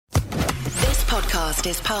podcast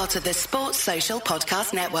is part of the Sports Social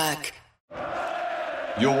Podcast Network.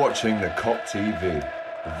 You're watching the Kop TV,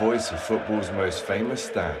 the voice of football's most famous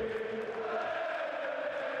stand.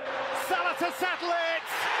 Salah to settle it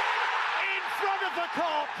in front of the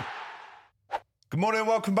Kop. Good morning and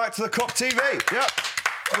welcome back to the Kop TV. Yep.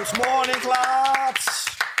 Good morning, lads.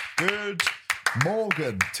 Good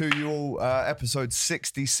morning to you all. Episode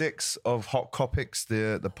 66 of Hot Kopics,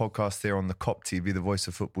 the podcast here on the Kop TV, the voice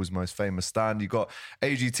of football's most famous stand. You got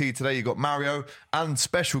AGT today, you got Mario, and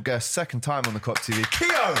special guest, second time on the Kop TV,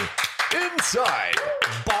 Kieo, inside.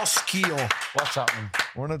 Boss Kieo. What's happening?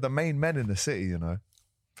 One of the main men in the city, you know.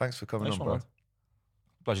 Thanks for coming on, bro. Man.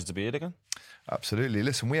 Pleasure to be here again. Absolutely.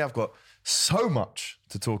 Listen, we have got so much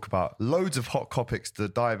to talk about. Loads of hot topics to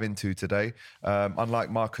dive into today.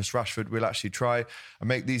 Unlike Marcus Rashford, we'll actually try and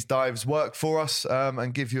make these dives work for us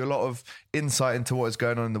and give you a lot of insight into what is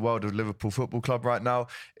going on in the world of Liverpool Football Club right now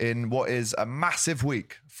in what is a massive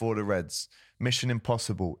week for the Reds. Mission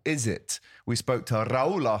impossible. Is it? We spoke to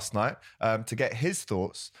Raul last night to get his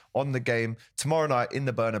thoughts on the game tomorrow night in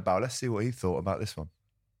the Bernabeu. Let's see what he thought about this one.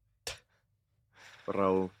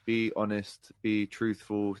 Raul, be honest, be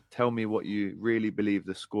truthful. Tell me what you really believe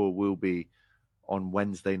the score will be on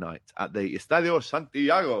Wednesday night at the Estadio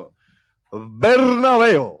Santiago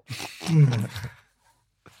Bernabeu.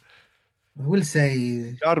 I will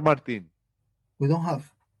say Martin. we don't have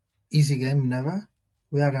easy game, never.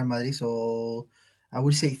 We are Real Madrid, so I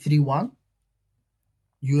will say 3-1.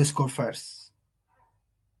 You score first.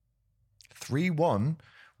 3-1.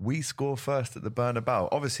 We score first at the Bernabeu.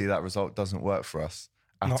 Obviously, that result doesn't work for us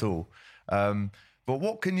at all. But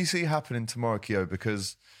what can you see happening tomorrow, Kieo?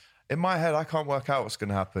 Because in my head, I can't work out what's going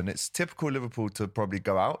to happen. It's typical Liverpool to probably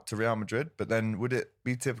go out to Real Madrid, but then would it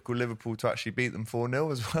be typical Liverpool to actually beat them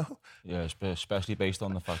 4-0 as well? Yeah, especially based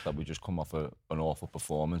on the fact that we just come off an awful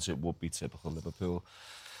performance. It would be typical Liverpool.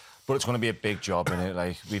 But it's going to be a big job, innit?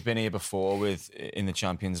 Like, we've been here before in the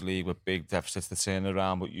Champions League with big deficits to turn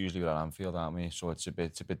around, but usually we're at Anfield, aren't we? So it's a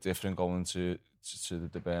bit different going to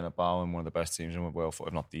the Bernabeu and one of the best teams in world football,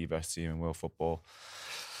 if not the best team in world football,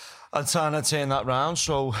 and trying to turn that round.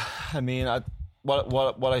 So, I mean,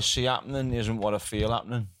 what I see happening isn't what I feel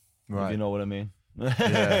happening. Right. If you know what I mean.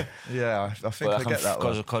 Yeah, I think I get that.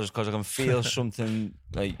 Because I can feel something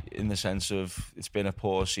like in the sense of it's been a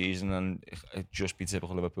poor season and it'd just be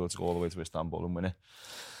typical Liverpool to go all the way to Istanbul and win it.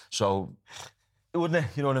 So, wouldn't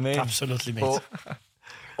it? You know what I mean? Absolutely, mate. But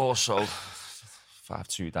also,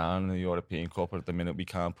 5-2 down in the European Cup. At the minute, we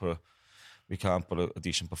can't put a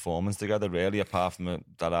decent performance together, really, apart from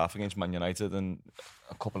that half against Man United and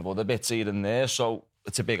a couple of other bits here and there. So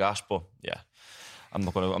it's a big ask, but yeah. I'm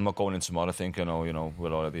not going into tomorrow thinking, oh, you know,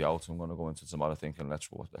 we're already out. I'm going to go into tomorrow thinking, let's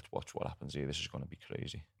watch what happens here. This is going to be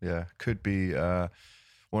crazy. Yeah, could be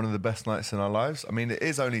one of the best nights in our lives. I mean, it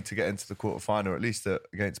is only to get into the quarterfinal, at least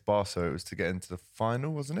against Barca. It was to get into the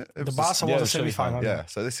final, wasn't it? The Barca was the semi-final. Yeah,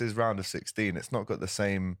 so this is round of 16. It's not got the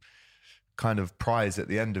same kind of prize at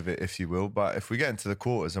the end of it, if you will. But if we get into the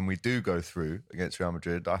quarters and we do go through against Real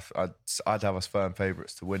Madrid, I'd have us firm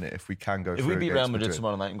favourites to win it if we can go through. If we beat Real Madrid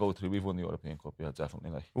tomorrow night and go through, we've won the European Cup. Yeah, definitely.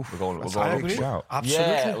 Like, Oof, we're going. Absolutely.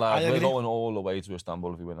 Yeah, like, we're going all the way to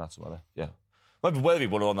Istanbul if we win that tomorrow. Yeah. Whether we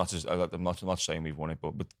won it or not, I'm not saying we've won it,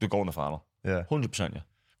 but we're going to the final. Yeah, 100%. Yeah.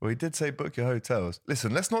 Well, he did say book your hotels.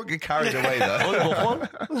 Listen, let's not get carried away though.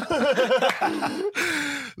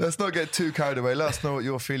 Let's not get too carried away. Let us know what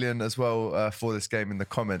you're feeling as well for this game in the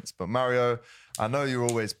comments. But Mario, I know you're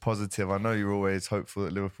always positive. I know you're always hopeful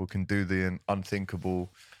that Liverpool can do the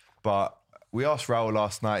unthinkable. But we asked Raul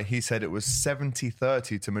last night. He said it was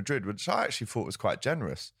 70-30 to Madrid, which I actually thought was quite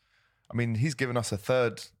generous. I mean, he's given us a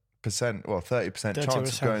 30%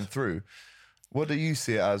 chance of going through. What do you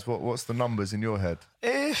see it as? What's the numbers in your head?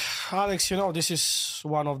 Alex, you know, this is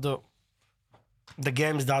one of the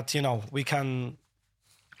games that, you know, we can...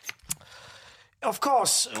 Of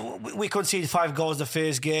course, we conceded 5 goals the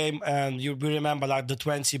first game, and we remember like the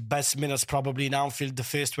 20 best minutes probably in Anfield, the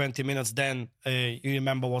first 20 minutes. Then you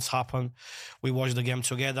remember what's happened. We watched the game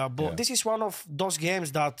together. But this is one of those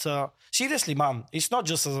games that, seriously, man, it's not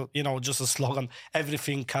just a slogan.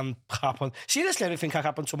 Everything can happen. Seriously, everything can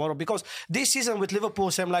happen tomorrow, because this season with Liverpool,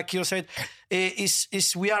 same like you said,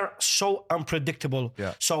 is we are so unpredictable.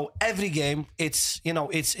 Yeah. So every game, it's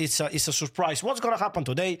a surprise. What's going to happen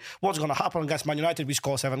today? What's going to happen against Man United? We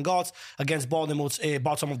scored 7 goals. Against Bournemouth,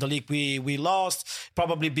 bottom of the league, we lost.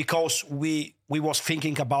 Probably because we was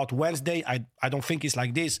thinking about Wednesday. I don't think it's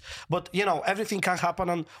like this. But, you know, everything can happen,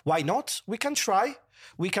 and why not? We can try.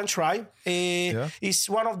 It's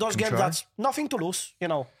one of those games that's nothing to lose. You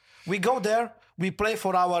know, we go there. We play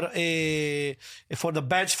for for the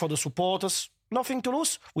badge, for the supporters. Nothing to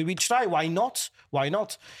lose. We will try. Why not? Why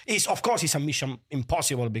not? Of course, it's a mission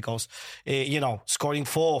impossible because, scoring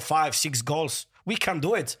 4, 5, 6 goals, we can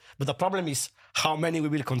do it. But the problem is how many we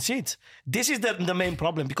will concede. This is the main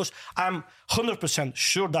problem because I'm 100%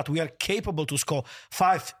 sure that we are capable to score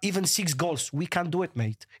 5, even 6 goals. We can do it,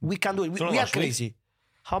 mate. We can do it. We are crazy.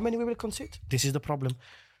 How many we will concede? This is the problem.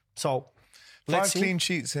 So... 5 clean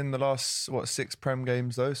sheets in the last, 6 Prem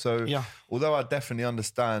games, though. So, although I definitely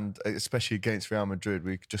understand, especially against Real Madrid,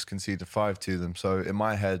 we just conceded 5 to them. So, in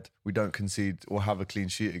my head, we don't concede or have a clean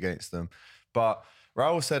sheet against them. But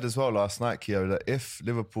Raul said as well last night, Kieo, that if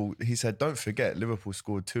Liverpool, he said, don't forget, Liverpool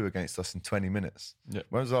scored 2 against us in 20 minutes. Yeah.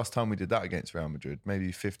 When was the last time we did that against Real Madrid?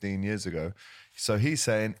 Maybe 15 years ago. So, he's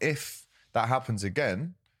saying if that happens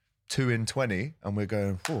again, 2 in 20, and we're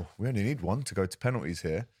going, we only need 1 to go to penalties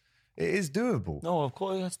here. It is doable. No, of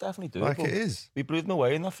course, it's definitely doable. Like it is. We blew them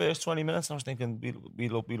away in the first 20 minutes. I was thinking we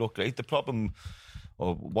look great. The problem,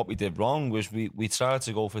 or what we did wrong, was we tried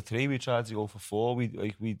to go for 3. We tried to go for 4.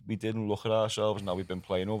 We didn't look at ourselves. Now we've been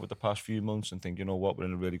playing over the past few months and think, you know what, we're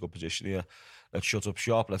in a really good position here. Let's shut up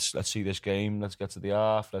shop. Let's see this game. Let's get to the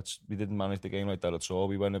half. We didn't manage the game like that at all.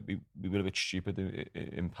 We were a bit stupid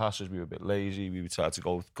in passes. We were a bit lazy. We tried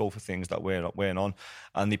to go for things that weren't on,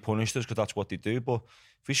 and they punished us because that's what they do. But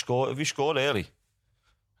if we scored early,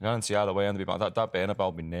 I guarantee either way, that Bernabeu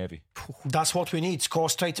will be nervy. That's what we need.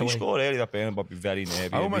 Score straight away. If we score early, that Bernabeu will be very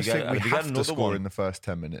nervy. I almost think we have to score in the first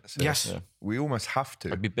 10 minutes. Yes, we almost have to.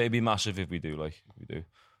 It'd be massive if we do.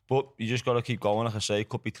 But you just got to keep going. Like I say, it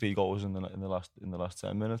could be 3 goals in the last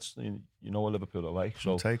 10 minutes. You know what Liverpool are like.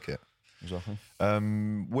 So we'll take it. Exactly.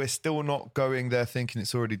 We're still not going there thinking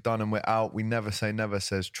it's already done and we're out. We never say never,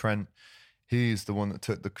 says Trent. He's the one that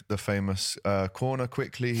took the famous corner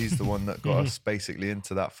quickly. He's the one that got us basically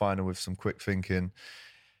into that final with some quick thinking.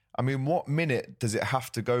 I mean, what minute does it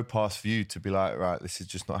have to go past for you to be like, right, this is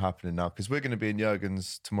just not happening now? Because we're going to be in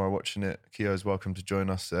Jurgen's tomorrow watching it. Keo's welcome to join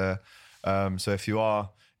us there. So if you are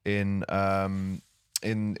in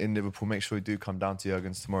Liverpool, make sure you do come down to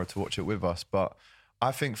Jurgen's tomorrow to watch it with us. But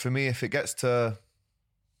I think for me, if it gets to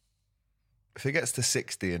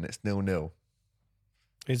 60 and it's 0-0,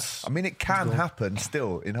 it can happen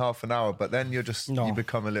still in half an hour, but then you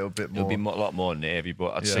become a little bit more. It'll be a lot more nervy,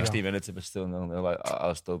 but at 60 minutes, if it's still 0-0,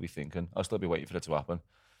 I'll still be thinking. I'll still be waiting for it to happen.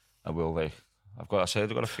 I will. I've got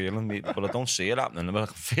a feeling, but I don't see it happening. I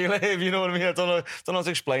can feel it. If you know what I mean. I don't know how to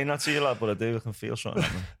explain that to you, lad, but I do. I can feel something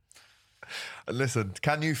happening. Listen,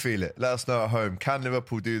 can you feel it? Let us know at home. Can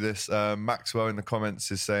Liverpool do this? Maxwell in the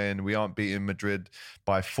comments is saying we aren't beating Madrid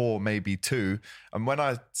by 4, maybe 2. And when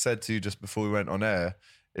I said to you just before we went on air,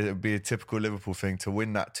 it would be a typical Liverpool thing to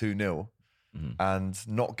win that 2-0 and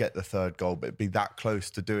not get the 3rd goal, but be that close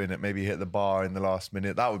to doing it, maybe hit the bar in the last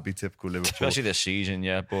minute. That would be typical Liverpool. Especially this season,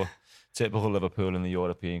 yeah, but typical Liverpool in the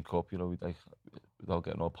European Cup, without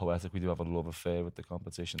getting all poetic, we do have a love affair with the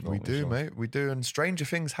competition, don't we? We do, mate. We do. And stranger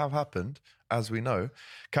things have happened, as we know.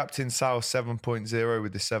 Captain Sal 7.0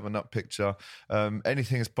 with the 7-up picture.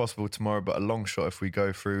 Anything is possible tomorrow, but a long shot if we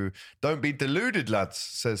go through. Don't be deluded, lads,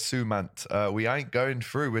 says Sumant. We ain't going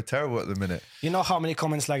through. We're terrible at the minute. You know how many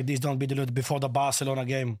comments like this, don't be deluded, before the Barcelona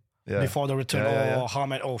game, before the return, how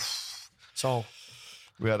many, so...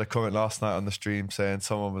 We had a comment last night on the stream saying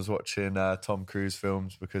someone was watching Tom Cruise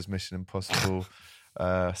films because Mission Impossible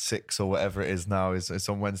 6 or whatever it is now is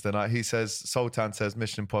on Wednesday night. He says, Sultan says,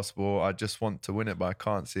 Mission Impossible, I just want to win it, but I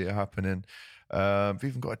can't see it happening. We've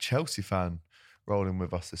even got a Chelsea fan rolling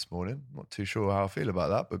with us this morning. Not too sure how I feel about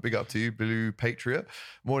that, but big up to you, Blue Patriot.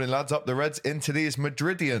 Morning, lads. Up the Reds into these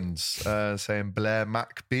Madridians, saying Blair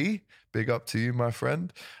Mac B. Big up to you, my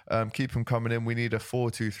friend. Keep them coming in. We need a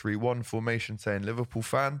 4-2-3-1 formation, saying Liverpool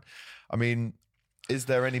fan. I mean, is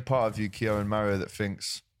there any part of you, Kieo and Mario, that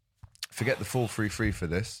thinks, forget the 4-3-3 for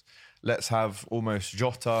this, let's have almost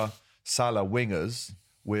Jota, Salah wingers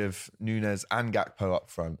with Núñez and Gakpo up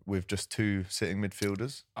front with just 2 sitting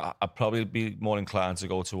midfielders? I'd probably be more inclined to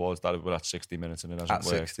go towards that if we're at 60 minutes and it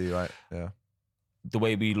doesn't work. At 60, right, yeah. The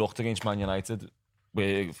way we looked against Man United,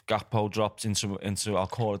 where Gakpo dropped into I'll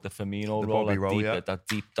call it the Firmino role,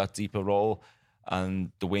 that deeper role,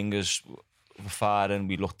 and the wingers were firing.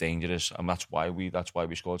 We looked dangerous, and that's why we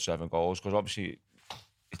scored 7 goals. Because obviously,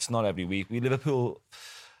 it's not every week. Liverpool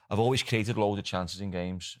have always created loads of chances in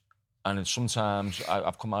games, and sometimes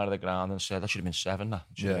I've come out of the ground and said that should have been 7, that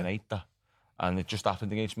should have been 8, that, and it just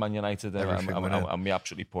happened against Man United, and we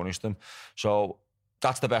absolutely punished them. So.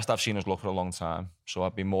 That's the best I've seen us look for a long time. So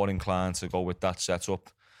I'd be more inclined to go with that setup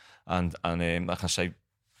and like I say,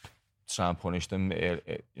 try and punish them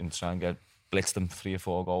and try and get blitzed them 3 or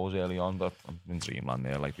 4 goals early on, but I'm in dreamland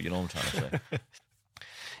there, like, but you know what I'm trying to say.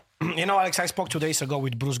 You know, Alex, I spoke 2 days ago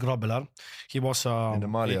with Bruce Grobeler. He was In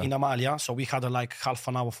Amalia. So we had a like half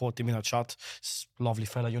an hour, 40-minute chat. Lovely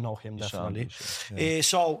fella, you know him, definitely.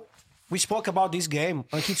 So we spoke about this game,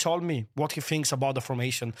 and he told me what he thinks about the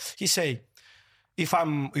formation. He say, if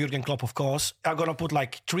I'm Jurgen Klopp, of course, I'm going to put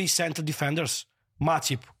like 3 center defenders.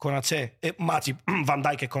 Matip, Van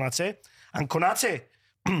Dijk and Konate. And Konate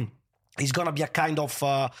is going to be a kind of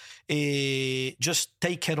just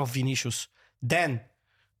take care of Vinicius. Then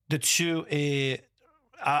the 2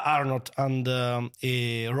 Arnold and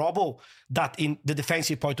Robbo, that in the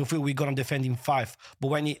defensive point of view, we're going to defend in 5. But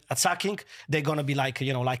when he attacking, they're going to be like,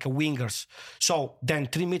 you know, like a wingers. So then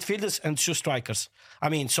 3 midfielders and 2 strikers. I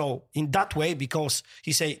mean, so in that way, because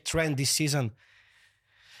he say Trent this season,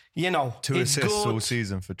 you know, 2 it's assists good. all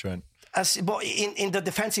season for Trent. But in the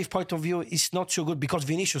defensive point of view, it's not so good because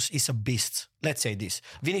Vinicius is a beast. Let's say this.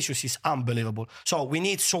 Vinicius is unbelievable. So we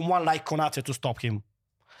need someone like Konate to stop him.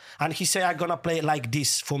 And he said, I'm going to play like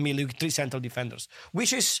this for me, like 3 central defenders,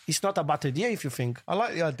 which is not a bad idea if you think. I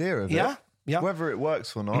like the idea of it. Yeah. Whether it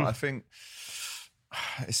works or not, I think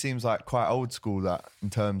it seems like quite old school that in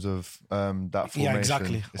terms of that formation. Yeah,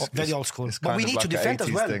 exactly. Very old school. But we need to defend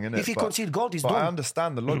as well. If he concede goal, he's done. I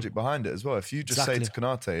understand the logic behind it as well. If you just say to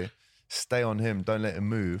Konate, stay on him, don't let him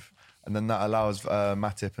move, and then that allows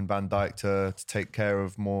Matip and Van Dijk to take care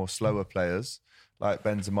of more slower players like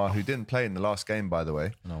Benzema, who didn't play in the last game, by the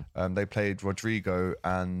way. No. They played Rodrigo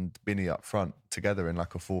and Binny up front together in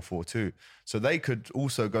like a 4-4-2. So they could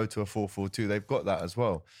also go to a 4-4-2. They've got that as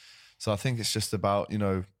well. So I think it's just about, you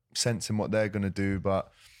know, sensing what they're going to do.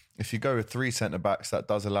 But if you go with 3 centre-backs, that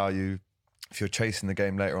does allow you, if you're chasing the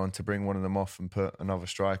game later on, to bring one of them off and put another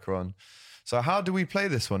striker on. So how do we play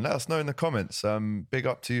this one? Let us know in the comments. Big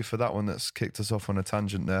up to you for that one that's kicked us off on a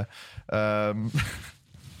tangent there.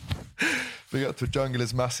 Big up to Jungle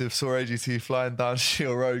is massive. Saw AGT flying down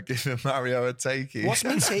Shield Road, giving Mario a takey. What's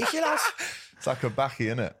mean takey, lads? It's like a backie,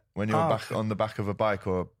 innit? When you're on the back of a bike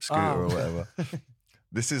or a scooter or whatever.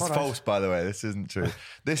 This is false, by the way. This isn't true.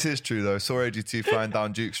 This is true, though. Saw AGT flying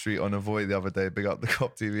down Duke Street on a Void the other day. Big up the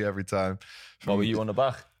Cop TV every time. What were you on the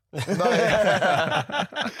back?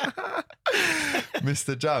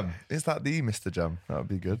 Mr. Jam. Is that the Mr. Jam? That would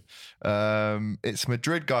be good. It's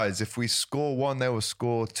Madrid, guys. If we score 1, they will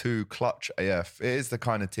score 2. Clutch AF. It is the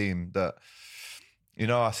kind of team that, you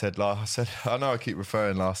know, I know I keep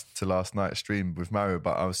referring to last night's stream with Mario,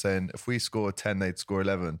 but I was saying if we score 10, they'd score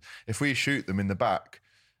 11. If we shoot them in the back,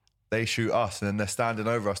 they shoot us, and then they're standing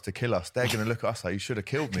over us to kill us. They're going to look at us like, you should have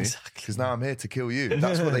killed me because now I'm here to kill you.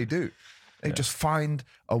 That's what they do. They just find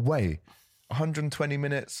a way. 120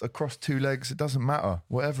 minutes across 2 legs, it doesn't matter.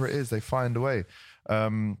 Whatever it is, they find a way.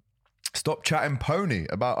 Stop chatting pony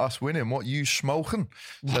about us winning. What you smoking?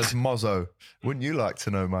 Says Mozzo. Wouldn't you like to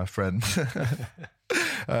know, my friend?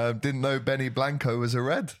 Didn't know Benny Blanco was a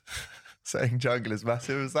red. Saying Jungle is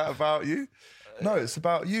massive. Is that about you? No, it's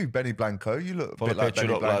about you, Benny Blanco. You look a bit like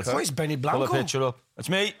Benny Blanco. Where's Benny Blanco? Pull a picture up. It's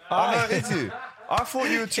me. I know it's you. I thought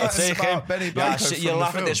you were chatting about Benny Blanco. Yeah, you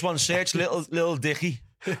laugh at this one. Search little Dicky.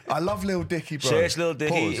 I love Lil Dicky, bro. Search Lil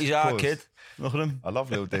Dicky. He's our kid. Look at him. I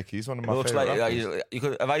love Lil Dicky. He's one of my Looks favourite like rappers.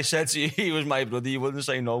 if I said to you he was my brother, you wouldn't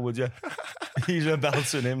say no, would you? He's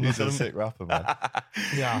rebelting him. He's a sick rapper, man.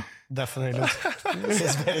 Yeah, definitely.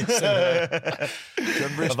 It's very similar.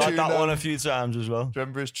 I've had that one a few times as well. Do you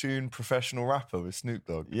remember his tune "Professional Rapper" with Snoop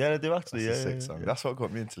Dogg? Yeah, I do actually. That's a yeah, sick song. That's what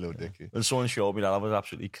got me into Lil Dicky. When someone showed me that, I was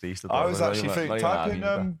absolutely creased. I was actually thinking, type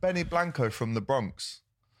in Benny Blanco from the Bronx.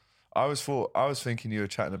 I was thinking you were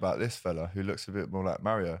chatting about this fella who looks a bit more like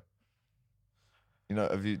Mario. You know,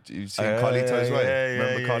 have you seen Carlito's Way?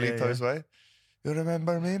 Remember Carlito's Way? You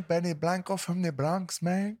remember me, Benny Blanco from the Bronx,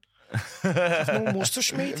 man? No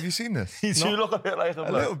mustache, mate. Have you seen this? You do look a bit like him.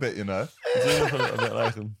 A little bit, you know. You do look a little bit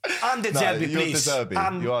like him. And De Zerbi, please.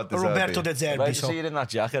 And you are De Zerbi. Roberto De Zerbi. I'd like to see it in that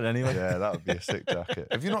jacket anyway. Yeah, that would be a sick jacket.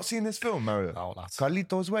 Have you not seen this film, Mario? No, lads.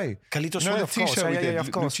 Carlito's Way. Carlito's You know Way, the of course. t-shirt we did, of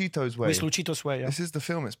course. Luchito's Way. Miss Luchito's Way, yeah. This is the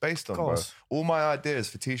film it's based on, bro. course. All my ideas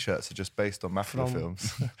for t-shirts are just based on Mafia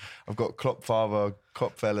films. I've got Cop Father,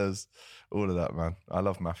 Cop Fellas, all of that, man. I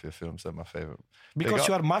love Mafia films. They're my favourite. Because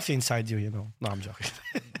you are mafia inside you, you know. No, I'm joking.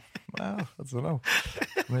 Well, I don't know.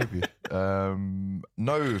 Maybe.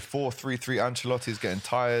 No, 4-3-3. Ancelotti's getting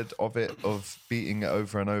tired of it, of beating it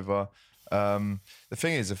over and over. The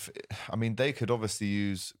thing is, they could obviously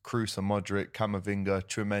use Kroos and Modric, Camavinga,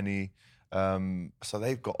 Tchouameni. So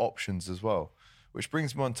they've got options as well. Which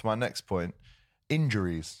brings me on to my next point.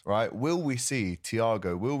 Injuries, right? Will we see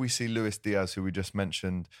Thiago? Will we see Luis Diaz, who we just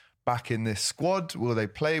mentioned, back in this squad? Will they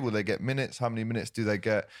play? Will they get minutes? How many minutes do they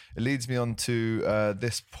get? It leads me on to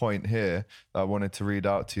this point here that I wanted to read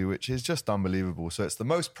out to you, which is just unbelievable. So it's the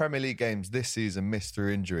most Premier League games this season missed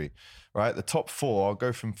through injury, right? The top 4, I'll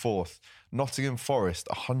go from 4th. Nottingham Forest,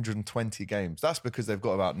 120 games. That's because they've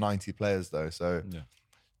got about 90 players though. So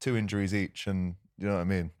 2 injuries each and you know what I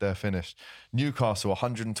mean? They're finished. Newcastle,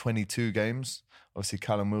 122 games. Obviously,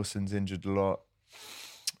 Callum Wilson's injured a lot.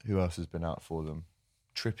 Who else has been out for them?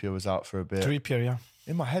 Trippier was out for a bit. Trippier, yeah.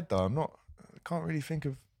 In my head, though, I can't really think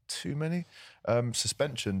of too many.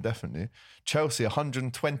 Suspension, definitely. Chelsea,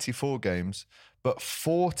 124 games, but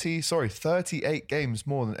 38 games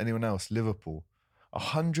more than anyone else. Liverpool,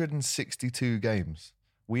 162 games.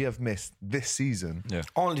 We have missed this season. Yeah.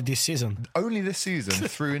 Only this season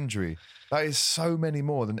through injury. That is so many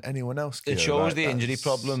more than anyone else. It shows the injury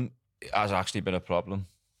problem has actually been a problem.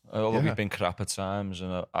 Although we've been crap at times,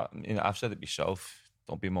 and I've said it myself.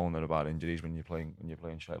 Don't be moaning about injuries when you're playing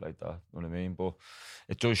shit like that. You know what I mean? But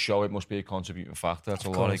it does show it must be a contributing factor. It's a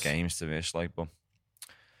lot of games to miss, but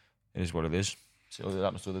it is what it is. So it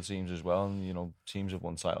happens to other teams as well. And teams have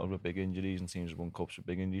won titles with big injuries, and teams have won cups with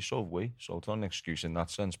big injuries. So have we. So it's not an excuse in that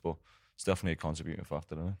sense, but it's definitely a contributing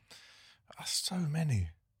factor, isn't it? That's so many.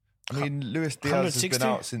 I mean, Luis Diaz has been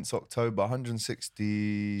out since October.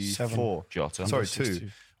 164. Jota. Sorry, 2.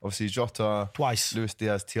 Obviously, Jota twice. Luis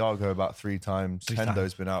Diaz, Thiago about 3 times.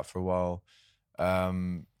 Hendo's been out for a while.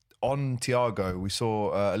 On Thiago, we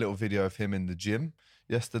saw a little video of him in the gym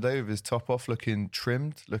yesterday with his top off, looking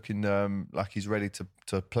trimmed, looking like he's ready to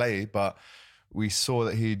play. But we saw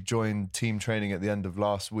that he joined team training at the end of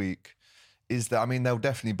last week. They'll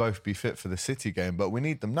definitely both be fit for the City game, but we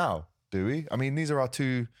need them now, do we? I mean, these are our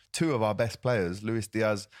two of our best players, Luis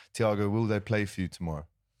Diaz, Thiago. Will they play for you tomorrow?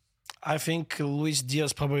 I think Luis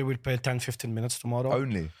Diaz probably will play 10-15 minutes tomorrow.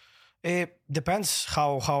 Only? It depends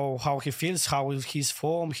how he feels, how his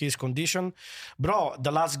form, his condition. Bro, the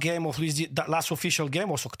last game of Luis Diaz, the last official game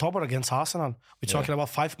was October against Arsenal. We're talking about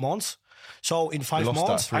 5 months. So in 5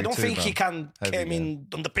 months, I don't think he can come in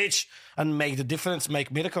on the pitch and make the difference, make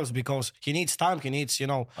miracles, because he needs time. He needs, I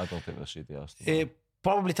don't think we'll see Diaz.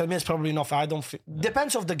 Probably 10 minutes, probably enough. I don't.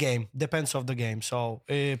 Depends of the game. So.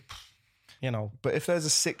 But if there's a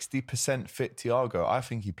 60% fit Thiago, I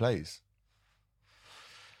think he plays.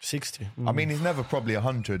 60. I mean, he's never probably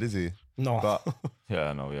 100, is he? No. But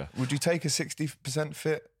yeah. Would you take a 60%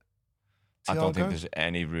 fit Thiago? I don't think there's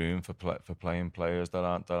any room for playing players that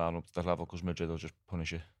aren't up to that level, because Madrid will just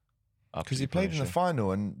punish you. Because he played in the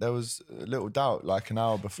final, and there was a little doubt, like an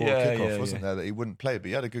hour before kickoff, wasn't there, that he wouldn't play, but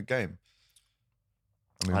he had a good game.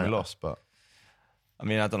 I mean, we lost, but. I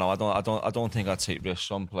mean, I don't know. I don't think I'd take risks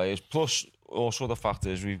on players. Plus, also the fact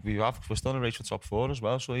is we're still in a race for top 4 as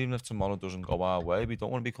well. So even if tomorrow doesn't go our way, we don't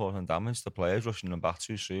want to be causing damage to players, rushing them back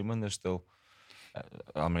too soon when there's still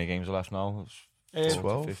how many games are left now?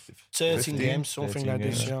 12, 13 games, something like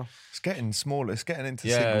this. Yeah, it's getting smaller. It's getting into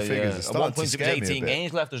single figures. It's at one point there was 18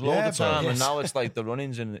 games left. There's loads of time, and now it's like the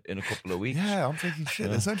run-ins in a couple of weeks. Yeah, I'm thinking shit.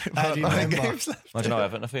 There's only about 9 games left. Imagine how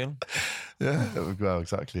Everton are feeling. Yeah, well,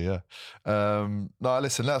 exactly. Yeah. No,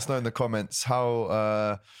 listen. Let us know in the comments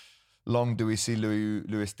how long do we see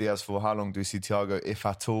Luis Diaz for? How long do we see Thiago, if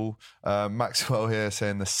at all? Maxwell here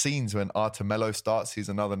saying the scenes when Artemelo starts. He's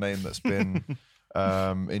another name that's been.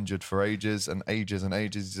 Injured for ages and ages and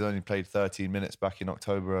ages. He's only played 13 minutes back in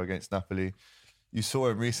October against Napoli. You saw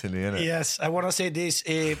him recently, innit? Yes, I want to say this.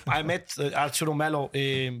 I met Arturo Melo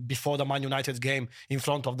before the Man United game in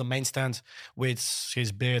front of the main stand with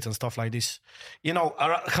his beard and stuff like this.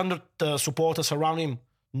 100 supporters around him.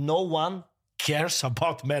 No one cares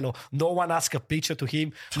about Melo. No one asks a picture to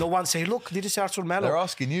him. No one say, look, this is Arthur Melo. They're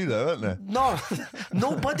asking you though, aren't they? No,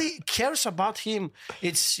 nobody cares about him.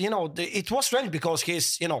 It's, it was strange because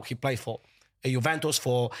he's, he played for Juventus,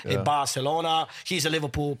 for Barcelona. He's a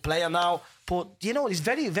Liverpool player now. But, it's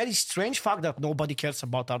very, very strange fact that nobody cares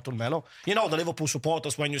about Arthur Melo. The Liverpool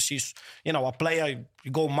supporters, when you see, a player,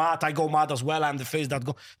 you go mad, I go mad as well. I'm the face that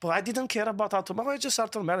go. But I didn't care about Arthur Melo. It's just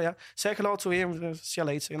Arthur Melo, yeah. Say hello to him, see you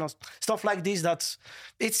later, Stuff like this,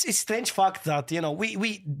 it's strange fact that,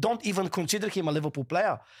 we don't even consider him a Liverpool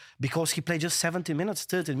player because he played just 30 minutes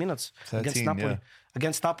against Napoli. Yeah.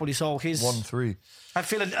 Against Napoli, so he's 1-3. I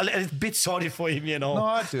feel a bit sorry for him, No,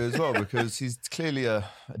 I do as well, because he's clearly a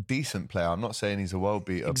decent player. I'm not saying he's a world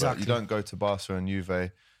beater, but you don't go to Barca and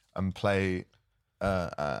Juve and play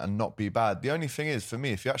and not be bad. The only thing is, for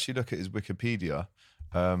me, if you actually look at his Wikipedia,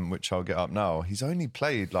 which I'll get up now, he's only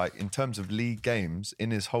played, like, in terms of league games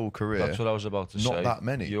in his whole career. That's what I was about to say. Not that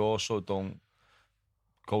many. You also don't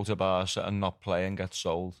go to Barca and not play and get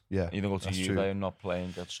sold. Yeah, you don't go to Juve and not play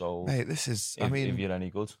and get sold. Mate, this is, if you're any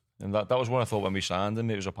good. And that was what I thought when we signed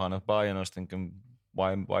him. It was a panic buy, and I was thinking,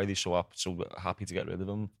 why are they so happy to get rid of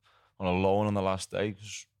him on a loan on the last day?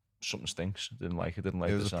 'Cause something stinks. Didn't like it. It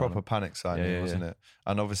was a proper panic signing, wasn't it?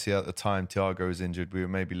 And obviously at the time, Thiago was injured. We were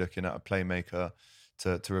maybe looking at a playmaker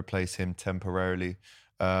to replace him temporarily.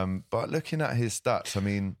 But looking at his stats, I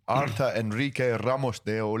mean, Arta Enrique Ramos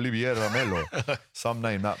de Oliveira Melo. Some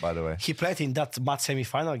name that, by the way. He played in that match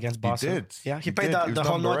semi-final against Barcelona. He did. Yeah, he played the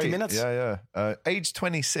whole 90 minutes. Yeah. Age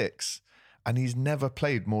 26, and he's never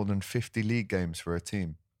played more than 50 league games for a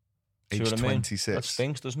team. Age 26. That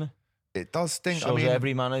stinks, doesn't it? It does stink. Shows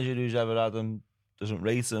every manager who's ever had him doesn't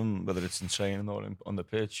rate him, whether it's in training or on the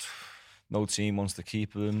pitch. No team wants to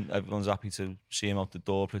keep him. Everyone's happy to see him out the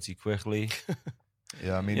door pretty quickly.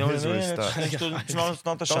 Yeah, I mean, you know his what I mean? stats. It's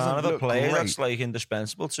not the sign of a player that's like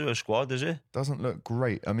indispensable to a squad, is it? Doesn't look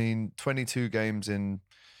great. I mean, 22 games in,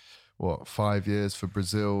 5 years for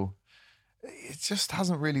Brazil. It just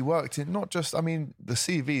hasn't really worked. The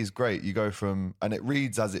CV is great. You go from, and it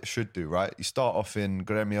reads as it should do, right? You start off in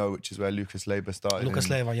Grêmio, which is where Lucas Leiva started in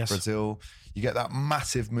Brazil. You get that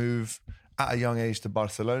massive move at a young age to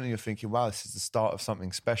Barcelona. You're thinking, wow, this is the start of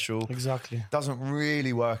something special. Exactly. Doesn't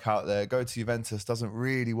really work out there. Go to Juventus, doesn't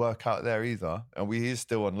really work out there either. And he is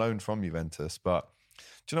still on loan from Juventus. But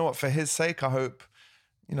do you know what? For his sake, I hope,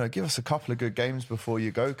 give us a couple of good games before you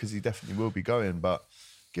go, because he definitely will be going. But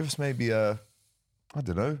give us maybe 5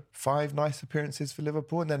 nice appearances for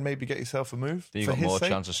Liverpool, and then maybe get yourself a move. You got more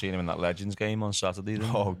chance of seeing him in that Legends game on Saturday.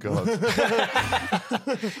 Oh, God.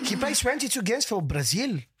 He plays 22 games for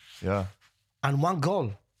Brazil. Yeah. And 1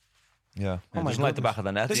 goal. Yeah. He doesn't like the back of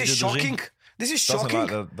the net. This is shocking. This is shocking.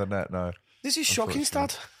 Doesn't like the net, no. This is shocking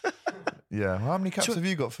stat. Yeah. How many caps have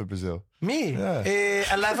you got for Brazil? Me?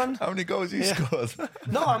 Yeah. 11. How many goals you scored?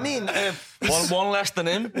 No, I mean... one less than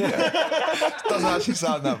him. Doesn't actually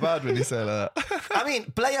sound that bad when you say that. I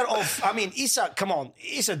mean,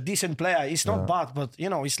 he's a decent player. He's not bad, but,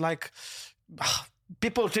 it's like...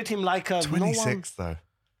 People treat him like a... 26, though.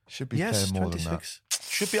 Should be playing more than that.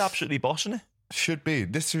 Should be absolutely bossing it. Should be.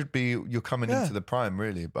 This should be, you're coming into the prime,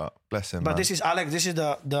 really, but bless him. But man. this is, Alex, this is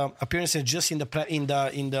the appearances just in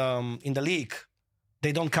the league.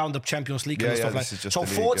 They don't count the Champions League and stuff like that. So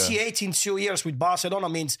 48 in 2 years with Barcelona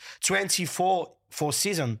means 24 for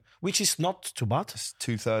season, which is not too bad. It's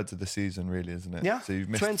 2/3 of the season, really, isn't it? Yeah. So you've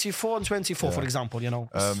missed 24 and 24, for example, Not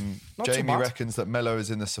Jamie reckons that Melo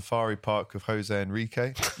is in the safari park with Jose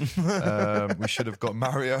Enrique. We should have got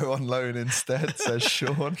Mario on loan instead, says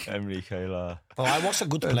Sean. Enrique, I was a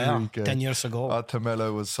good player 10 years ago.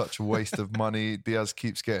 Melo was such a waste of money. Diaz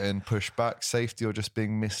keeps getting pushed back. Safety or just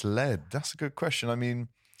being misled? That's a good question. I mean,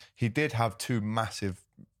 he did have 2 massive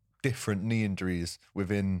different knee injuries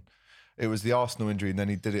within... It was the Arsenal injury, and then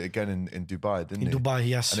he did it again in Dubai, didn't he? In Dubai,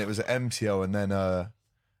 yes. And it was an MCL and then an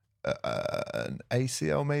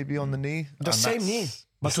ACL maybe on the knee. The same knee.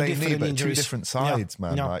 But two different but injuries. 2 different sides,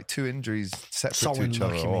 man. Yeah. Like 2 injuries separate to each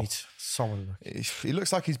other. Mate. So unlucky. He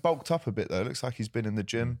looks like he's bulked up a bit, though. It looks like he's been in the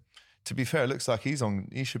gym. To be fair, it looks like he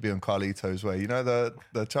should be on Carlito's way. You know, the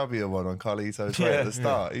chubbier one on Carlito's way at the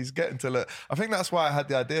start. He's getting to look. I think that's why I had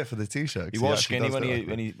the idea for the t-shirt. He was skinny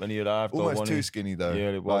when he arrived. Almost too skinny, though. Yeah,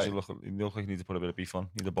 it was. He looked like he needed to put a bit of beef on.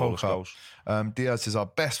 He need a bowl of skulls. Diaz is our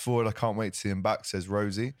best forward. I can't wait to see him back, says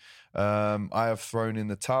Rosie. I have thrown in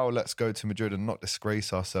the towel. Let's go to Madrid and not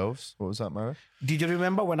disgrace ourselves. What was that, Mara? Did you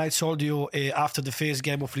remember when I told you after the first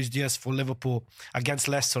game of Luis Diaz for Liverpool against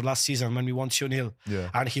Leicester last season when we won 2-0? Yeah.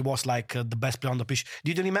 And he was like the best player on the pitch.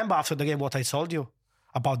 Did you remember after the game what I told you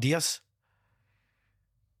about Diaz?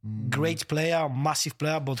 Great player, massive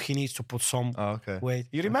player, but he needs to put some weight.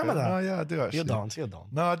 You remember that? Oh, yeah, I do actually. You don't.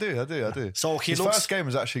 No, I do. So his first game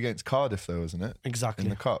was actually against Cardiff, though, wasn't it? Exactly. In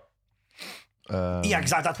the Cup. Yeah,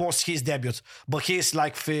 exactly. That was his debut. But he's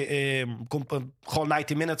like whole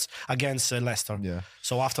 90 minutes against Leicester. Yeah.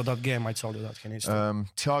 So after that game, I told you that he needs to.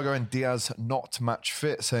 Thiago and Diaz not match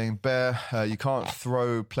fit, saying, Bear, you can't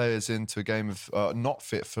throw players into a game of, not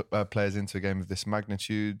fit for, players into a game of this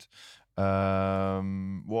magnitude.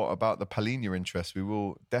 What about the Palhinha interest? We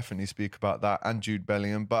will definitely speak about that and Jude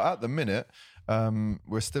Bellingham. But at the minute,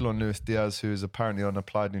 we're still on Luis Diaz, who is apparently on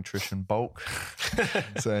applied nutrition bulk,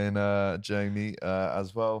 saying Jamie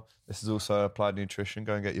as well. This is also applied nutrition.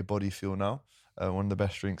 Go and get your body fuel now. One of the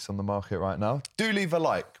best drinks on the market right now. Do leave a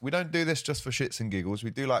like. We don't do this just for shits and giggles.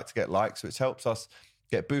 We do like to get likes, which helps us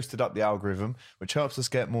get boosted up the algorithm, which helps us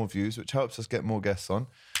get more views, which helps us get more guests on.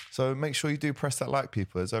 So make sure you do press that like,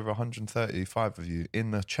 people. There's over 135 of you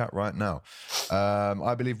in the chat right now.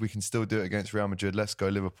 I believe we can still do it against Real Madrid. Let's go,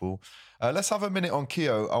 Liverpool. Let's have a minute on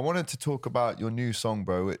Kieo. I wanted to talk about your new song,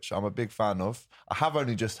 bro, which I'm a big fan of. I have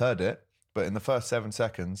only just heard it. but in the first 7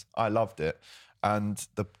 seconds, I loved it. And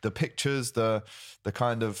the pictures, the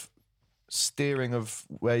kind of steering of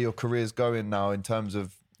where your career's going now in terms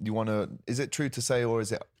of you want to, is it true to say, or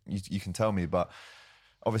is it, you can tell me, but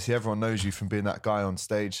obviously everyone knows you from being that guy on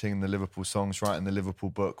stage, singing the Liverpool songs, writing the Liverpool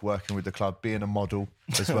book, working with the club, being a model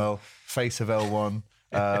as well, face of L1,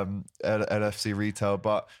 LFC Retail.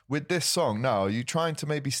 But with this song now, are you trying to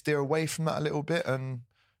maybe steer away from that a little bit and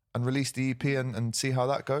release the EP and see how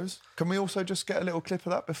that goes? Can we also just get a little clip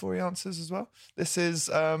of that before he answers as well? This is,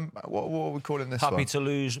 what are we calling this Happy one? to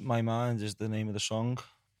Lose My Mind is the name of the song.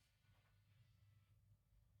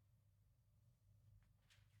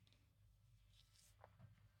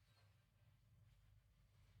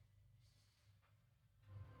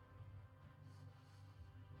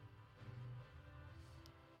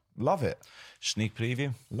 Love it. Sneak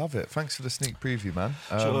preview. Love it. Thanks for the sneak preview, man.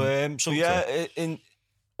 So yeah, I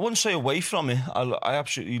wouldn't say away from it. I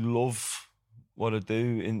absolutely love what I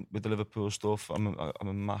do with the Liverpool stuff. I'm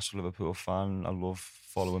a massive Liverpool fan. I love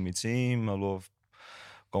following my team. I love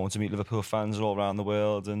going to meet Liverpool fans all around the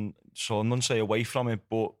world. And so I wouldn't say away from it,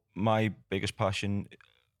 but my biggest passion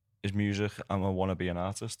is music, and I want to be an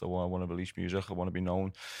artist. I want to release music. I want to be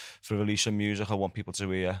known for releasing music. I want people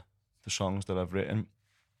to hear the songs that I've written.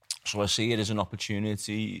 So I see it as an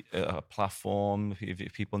opportunity, a platform.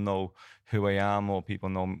 If people know who I am, or people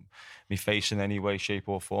know me face in any way, shape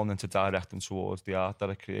or form, then to direct them towards the art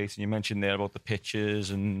that I create. And you mentioned there about the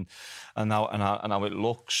pictures and how it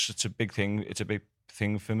looks. It's a big thing. It's a big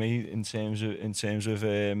thing for me in terms of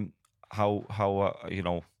how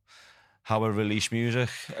I release music.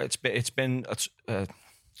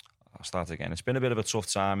 I'll start again. It's been a bit of a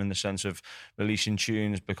tough time in the sense of releasing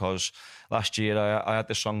tunes, because last year I had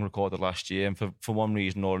this song recorded last year, and for one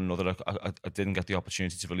reason or another I didn't get the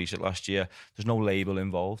opportunity to release it last year. There's no label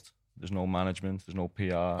involved. There's no management. There's no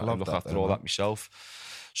PR. I look after all that myself.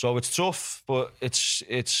 So it's tough, but it's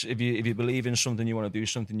if you believe in something, you want to do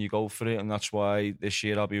something, you go for it, and that's why this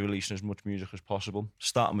year I'll be releasing as much music as possible,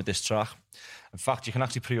 starting with this track. In fact, you can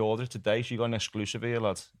actually pre-order it today, so you got an exclusive here,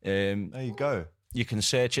 lad. There you go. You can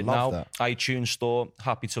search it Love now. that. iTunes Store,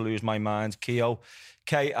 Happy to Lose My Mind, Kieo,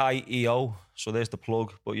 Kieo. So there's the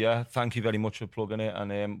plug. But yeah, thank you very much for plugging it.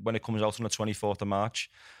 And when it comes out on the 24th of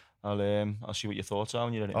March, I'll see what your thoughts are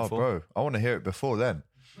when you're ready. Oh, bro, I want to hear it before then.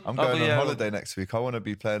 I'm going on holiday next week. I want to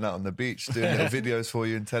be playing out on the beach, doing little videos for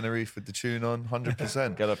you in Tenerife with the tune on,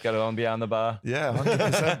 100%. Get it on behind the bar. Yeah,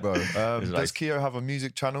 100%, bro. Does Kieo have a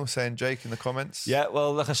music channel, saying Jake in the comments? Yeah,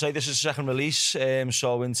 well, like I say, this is the second release.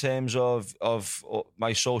 So in terms of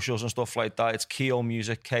my socials and stuff like that, it's Kieo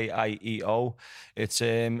Music, Kieo. It's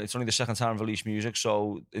only the second time I've released music.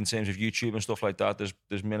 So in terms of YouTube and stuff like that,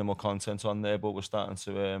 there's minimal content on there, but we're starting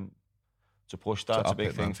to push that. It's a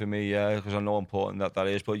big thing for me, yeah, because I know how important that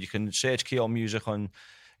is. But you can search Kieo Music on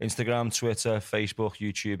Instagram, Twitter, Facebook,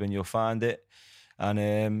 YouTube, and you'll find it.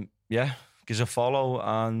 And yeah, give us a follow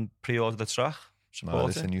and pre-order the track.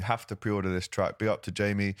 Listen, you have to pre-order this track. Be up to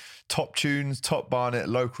Jamie. Top tunes, top Barnet,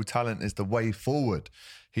 local talent is the way forward,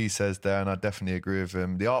 he says there, and I definitely agree with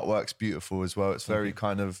him. The artwork's beautiful as well. It's very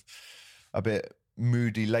kind of a bit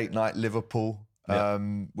moody, late night Liverpool.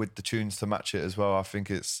 With the tunes to match it as well. I think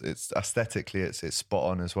it's aesthetically it's spot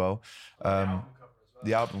on as well.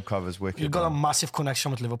 The album cover's wicked. You've got a massive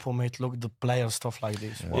connection with Liverpool, mate. Look, the players, stuff like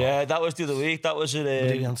this. Yeah, that was the other week. That was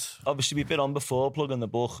Brilliant. Obviously we've been on before, plugging the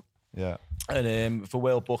book. Yeah. And for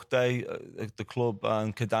World Book Day, the club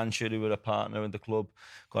and Kedancha, who were a partner in the club,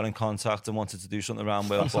 got in contact and wanted to do something around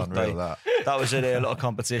World Book Day. That was a little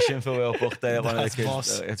competition for World Book Day. One of the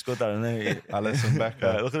kids. It's good, that, isn't it? Alison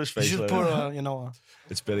Becker. Look at his face. You should put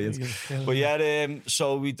it's brilliant. But yeah,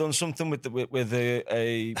 so we've done something with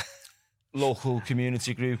a local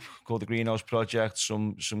community group called the Greenhouse Project.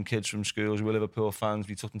 Some kids from schools who were Liverpool fans.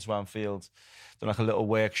 We took them to Anfield, done like a little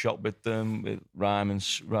workshop with them, with rhyming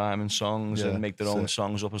songs, and make their own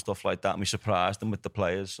songs up and stuff like that. And we surprised them with the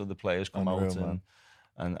players, so the players come out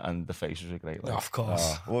and the faces were great. Like. Of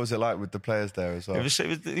course. What was it like with the players there as well? They were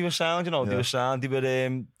sound, they were sound. They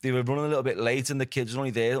were running a little bit late, and the kids were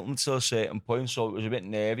only there up until a certain point, so it was a bit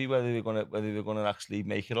nervy whether they were gonna actually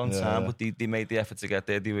make it on time. But they made the effort to get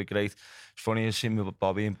there. They were great. It's funny to see me with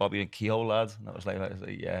Bobby and Kieo, lad. And I was like,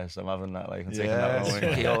 yes, I'm having that. Like, I'm taking that home.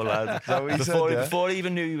 Kieo, lad. Before he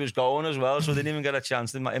even knew he was going as well, so they didn't even get a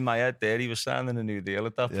chance. In my head there, he was signing a new deal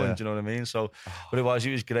at that point. Do you know what I mean? So, but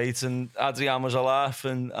he was great, and Adrian was a laugh,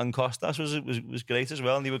 and Costas was great as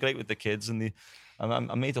well, and they were great with the kids, and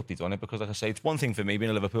I'm made up he's done it because, like I say, it's one thing for me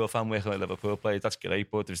being a Liverpool fan, working with Liverpool players, that's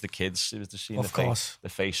great, but there's the kids, it was just seeing the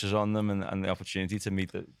faces on them and the opportunity to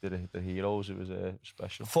meet the heroes. It was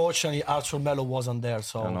special. Fortunately, Arthur Melo wasn't there,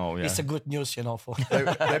 so it's a good news, you know. For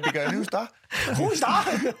they'd be going, who's that? Who's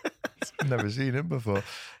that? Never seen him before.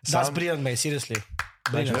 That's brilliant, mate, seriously.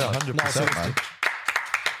 Brilliant. Yeah, 100%, man.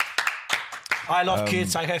 I love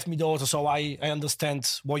kids. I have my daughter, so I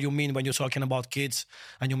understand what you mean when you're talking about kids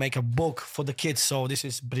and you make a book for the kids. So this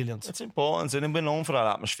is brilliant. It's important, and we're known for that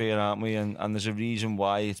atmosphere, aren't we? And there's a reason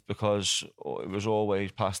why. It's because it was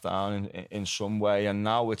always passed down in some way, and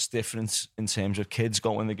now it's different in terms of kids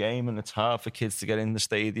going the game, and it's hard for kids to get in the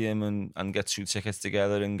stadium and get 2 tickets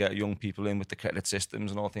together and get young people in with the credit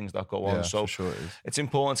systems and all things that go on. So for sure it is. It's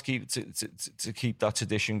important to keep that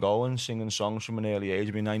tradition going, singing songs from an early age.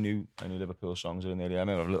 I mean, I knew Liverpool songs at an early age. I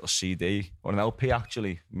remember a little CD or an LP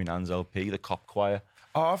actually, my nan's LP, the Cop Choir.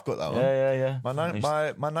 Oh, I've got that one. Yeah.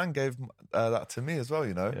 My nan gave that to me as well.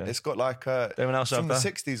 You know, it's got like everyone else from the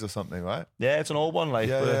 '60s or something, right? Yeah, it's an old one.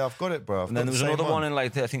 Like I've got it, bro. And then there was another one in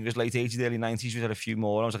like I think it was late '80s, early '90s. We had a few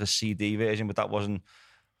more. It was like a CD version, but that wasn't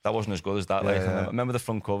as good as that. I remember the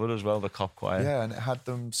front cover as well, the Cop Choir. Yeah, and it had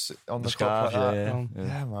them on the scarf. Top like that.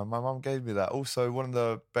 Yeah, man. My mum gave me that. Also, one of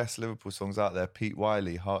the best Liverpool songs out there, Pete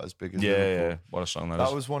Wiley, "Heart as Big as Liverpool." Yeah, what a song that is.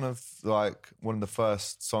 That was one of the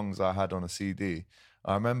first songs I had on a CD.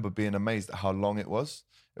 I remember being amazed at how long it was.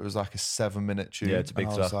 It was like a 7-minute tune. Yeah, it's a big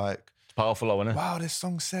track. I was like, it's powerful, though, isn't it? Wow, this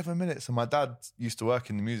song's 7 minutes. And my dad used to work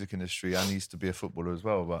in the music industry and he used to be a footballer as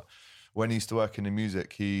well. But when he used to work in the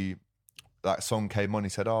music, that song came on. He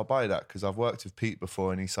said, I'll buy that because I've worked with Pete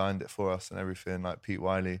before and he signed it for us and everything, like Pete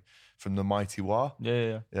Wiley from the Mighty War.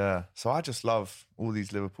 Yeah. So I just love all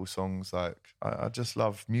these Liverpool songs. Like, I just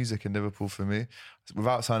love music in Liverpool for me,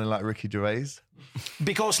 without sounding like Ricky Gervais.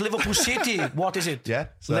 Because Liverpool City, what is it? Yeah.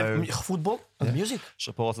 So, football and music.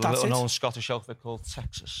 Supported a little known Scottish outfit called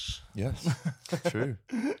Texas. Yes.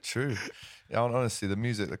 True. Yeah, honestly, the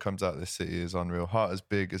music that comes out of this city is unreal. Heart as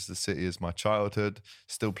Big as the City is my childhood.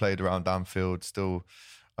 Still played around Anfield. Still,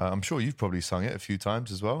 I'm sure you've probably sung it a few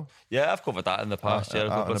times as well. Yeah, I've covered that in the past. A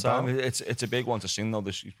couple of times. It's a big one to sing though.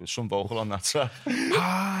 There's some vocal on that track.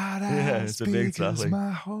 Heart it's a big track.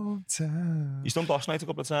 My hometown. You've done Boss Night a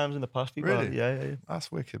couple of times in the past, people. Really? Yeah.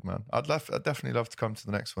 That's wicked, man. I'd definitely love to come to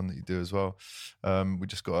the next one that you do as well. We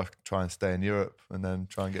just got to try and stay in Europe and then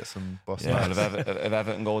try and get some Boss Nights. If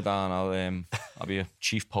Everton go down, I'll be a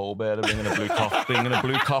chief pallbearer bringing a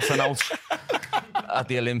blue coffin out at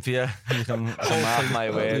the Olympia. You can mark my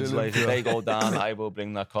words. Like, if they go down, I will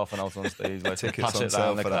bring that coffin out on stage. Like, tickets pass on it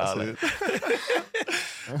sale down the for car.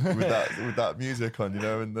 with that music on, you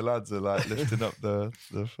know, and the lads are like lifting up the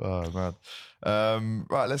oh man.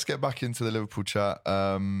 Right, let's get back into the Liverpool chat.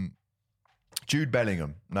 Jude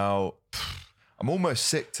Bellingham. Now, I'm almost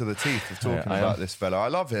sick to the teeth of talking about this fella. I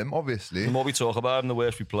love him, obviously. The more we talk about him, the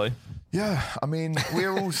worse we play. Yeah, I mean,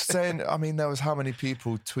 we're all saying, I mean, there was how many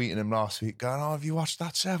people tweeting him last week going, have you watched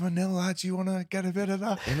that 7-0, lads? You want to get a bit of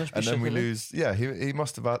that? And then we lose. Yeah, he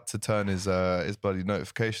must have had to turn his bloody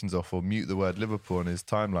notifications off or mute the word Liverpool on his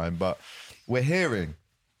timeline. But we're hearing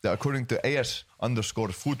that according to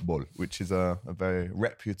AS_football, which is a very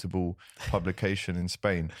reputable publication in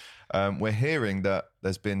Spain, we're hearing that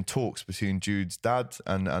there's been talks between Jude's dad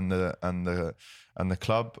and the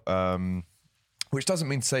club, which doesn't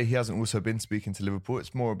mean to say he hasn't also been speaking to Liverpool.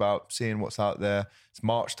 It's more about seeing what's out there. It's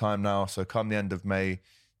March time now, so come the end of May,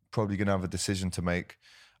 probably going to have a decision to make.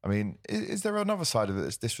 I mean, is there another side of it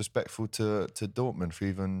that's disrespectful to Dortmund for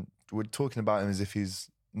even... We're talking about him as if he's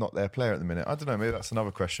not their player at the minute. I don't know, maybe that's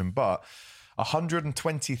another question. But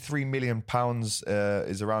 £123 million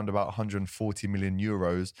is around about 140 million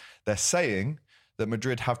euros. They're saying that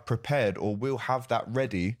Madrid have prepared or will have that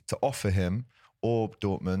ready to offer him or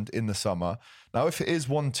Dortmund in the summer. Now, if it is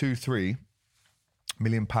 £123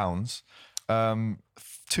 million,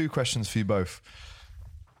 two questions for you both.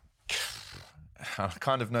 I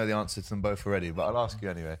kind of know the answer to them both already, but I'll ask you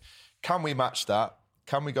anyway. Can we match that?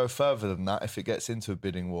 Can we go further than that if it gets into a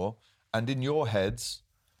bidding war? And in your heads,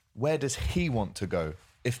 where does he want to go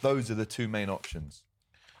if those are the two main options?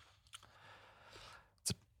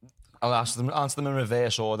 I'll answer them in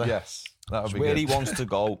reverse order. Yes, that would be where good. he wants to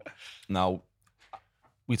go. Now,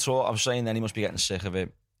 I was saying then he must be getting sick of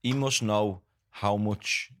it. He must know how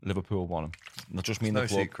much Liverpool want him. Not just mean the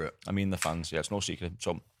club. No secret. I mean the fans. Yeah, it's no secret.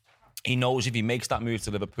 So he knows if he makes that move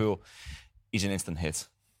to Liverpool, he's an instant hit.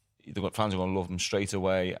 The fans are going to love him straight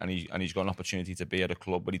away, and he's got an opportunity to be at a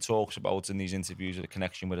club. But he talks about in these interviews the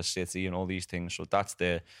connection with a city and all these things. So that's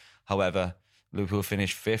there. However, Liverpool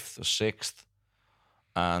finished 5th or 6th.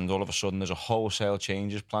 And all of a sudden, there's a wholesale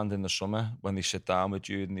changes planned in the summer when they sit down with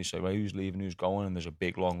Jude and they say, well, who's leaving, who's going? And there's a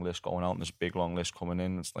big long list going out and there's a big long list coming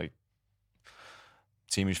in. It's like,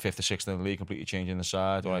 team who's 5th or 6th in the league completely changing the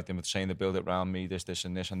side. All right, then with saying they build it around me, this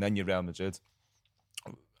and this. And then you're Real Madrid.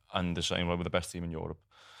 And they're saying, well, we're the best team in Europe.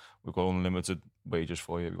 We've got unlimited wages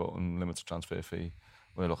for you. We've got unlimited transfer fee.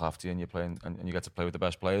 We look after you, and you're playing, and you get to play with the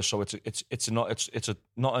best players. So it's not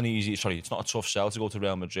a tough sell to go to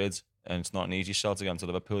Real Madrid, and it's not an easy sell to get into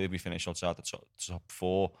Liverpool. You'll be finished outside the top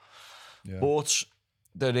 4. Yeah. But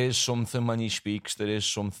there is something when he speaks. There is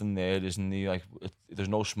something there, isn't he? Like there's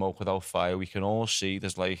no smoke without fire. We can all see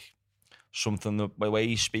there's like something. The way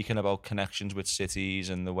he's speaking about connections with cities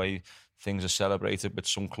and the way things are celebrated with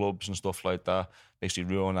some clubs and stuff like that, basically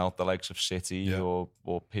ruling out the likes of City or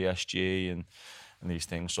PSG and these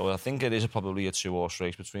things. So I think it is probably a 2-horse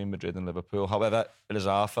race between Madrid and Liverpool. However, it is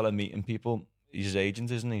our fella meeting people. He's his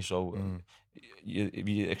agent, isn't he? So if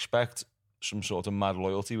you expect some sort of mad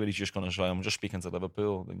loyalty where he's just going to say, I'm just speaking to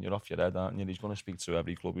Liverpool, then you're off your head, aren't you? He's going to speak to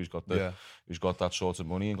every club who's got that sort of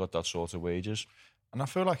money and got that sort of wages. And I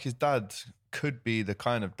feel like his dad could be the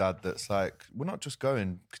kind of dad that's like, we're not just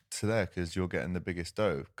going to there because you're getting the biggest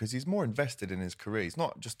dough, because he's more invested in his career. He's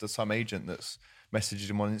not just some agent that's messaged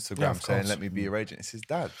him on Instagram saying, let me be your agent. It's his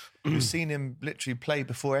dad who's seen him literally play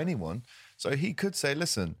before anyone. So he could say,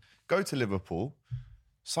 listen, go to Liverpool,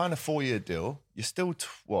 sign a 4-year deal. You're still,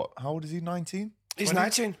 how old is he, 19? He's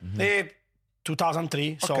 19.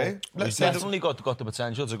 2003. So okay, he's definitely got the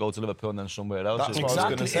potential to go to Liverpool and then somewhere else. That's what I was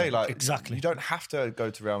going to say. Like, exactly. You don't have to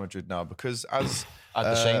go to Real Madrid now, because as at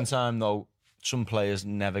the same time, though, some players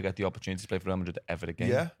never get the opportunity to play for Real Madrid ever again.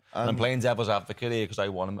 Yeah, and I'm playing devil's advocate here because I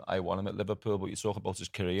want him at Liverpool. But you talk about his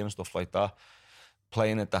career and stuff like that.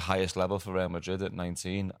 Playing at the highest level for Real Madrid at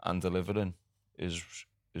 19 and delivering is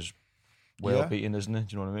well beaten, isn't it?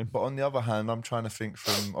 Do you know what I mean? But on the other hand, I'm trying to think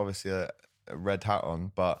from obviously a red hat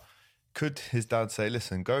on, but could his dad say,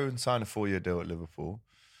 listen, go and sign a 4-year deal at Liverpool,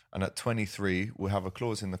 and at 23, we'll have a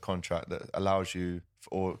clause in the contract that allows you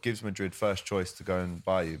or gives Madrid first choice to go and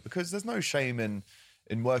buy you? Because there's no shame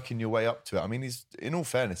in working your way up to it. I mean, in all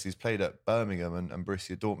fairness, he's played at Birmingham and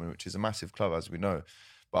Borussia Dortmund, which is a massive club, as we know.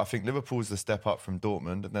 But I think Liverpool's the step up from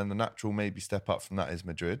Dortmund, and then the natural maybe step up from that is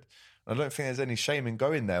Madrid. I don't think there's any shame in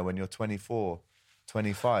going there when you're 24,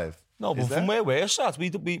 25. No, but from where we're sat, we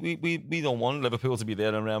don't want Liverpool to be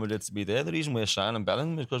there and Real Madrid to be there. The reason we're signing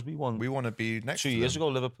Bellingham is because we want to be next 2 years ago,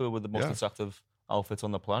 Liverpool were the most attractive outfit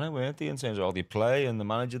on the planet, weren't they, in terms of how they play and the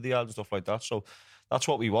manager they had and stuff like that. So that's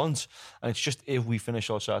what we want. And it's just if we finish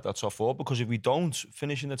outside that top 4, because if we don't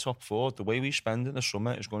finish in the top 4, the way we spend in the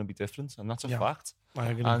summer is going to be different. And that's a fact. I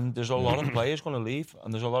agree. And there's a lot of players going to leave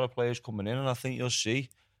and there's a lot of players coming in, and I think you'll see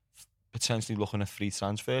potentially looking at free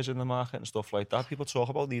transfers in the market and stuff like that. People talk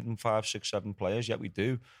about needing 5, 6, 7 players. Yeah, we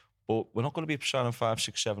do. But we're not going to be signing 5,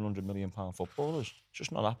 6, 700 million pound footballers. It's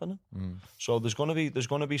just not happening. So there's going to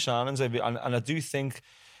be signings, and I do think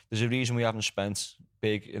there's a reason we haven't spent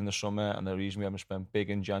big in the summer, and the reason we haven't spent big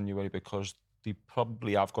in January, because they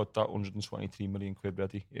probably have got that 123 million quid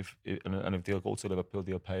ready. If they'll go to Liverpool,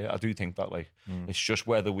 they'll pay it. I do think that it's just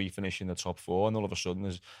whether we finish in the top 4, and all of a sudden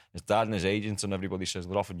his dad and his agents and everybody says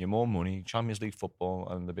they're offering you more money, Champions League football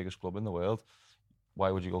and the biggest club in the world.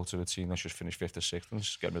 Why would you go to a team that's just finished 5th or 6th and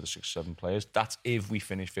just get rid of 6, 7 players? That's if we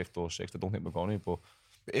finish 5th or 6th. I don't think we're going to, but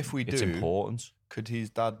if we do, it's important. Could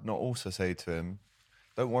his dad not also say to him,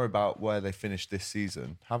 don't worry about where they finish this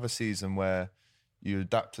season. Have a season where you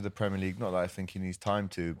adapt to the Premier League. Not that I think he needs time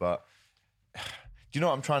to, but do you know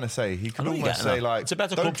what I'm trying to say? He could almost say, like, it's a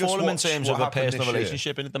better club for him in terms of a personal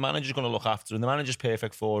relationship, and the manager's going to look after him. The manager's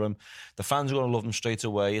perfect for him. The fans are going to love him straight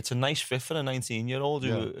away. It's a nice fit for a 19-year-old.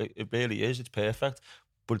 It really is. It's perfect.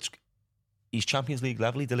 But he's Champions League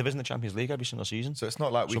level. He delivers in the Champions League every single season. So it's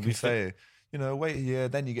not like we can say, wait a year,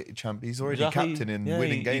 then you get your champion. He's already captain in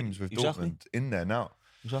winning games with Dortmund in there now.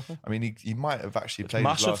 Exactly. I mean, he might have actually played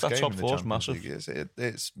massive, his last game in the Champions massive. League.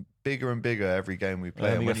 It's bigger and bigger every game we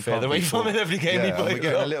play. And we get further away from it every game we play.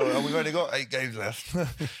 And we've only got 8 games left.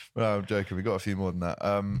 Well, I'm joking. We've got a few more than that.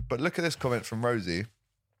 But look at this comment from Rosie.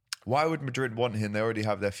 Why would Madrid want him? They already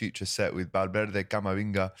have their future set with Valverde,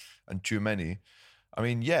 Camavinga and Tchouameni. I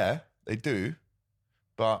mean, yeah, they do.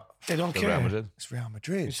 But they don't care. It's Real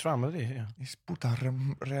Madrid. It's Real Madrid, yeah. It's puta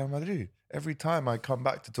Real Madrid. Every time I come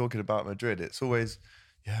back to talking about Madrid, it's always...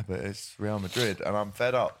 Yeah, but it's Real Madrid, and I'm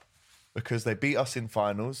fed up because they beat us in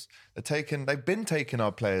finals. They've been taking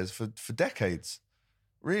our players for decades,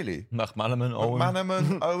 really. McManaman,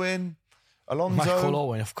 Owen, Alonso. Michael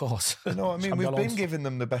Owen, of course. You know what I mean? We've been giving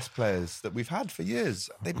them the best players that we've had for years.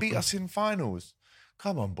 They beat us in finals.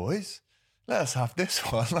 Come on, boys. let's have this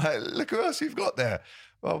one. Like, look who else you've got there.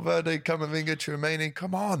 Valverde, Camavinga, Tchouaméni,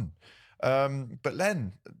 come on. But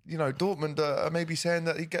Len, Dortmund are maybe saying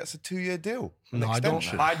that he gets a 2-year deal. No, I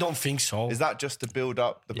don't think so. Is that just to build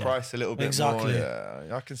up the price a little bit exactly. more?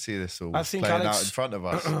 Yeah, I can see this all playing Alex, out in front of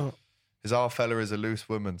us. His our fella is a loose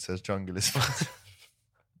woman, says Jungle is fun.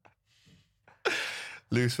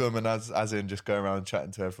 Loose woman as in just going around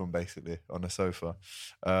chatting to everyone basically on a sofa.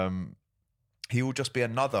 He will just be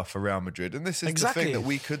another for Real Madrid. And this is the thing that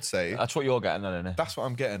we could say. That's what you're getting at, isn't it? That's what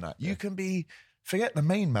I'm getting at. You can be... Forget the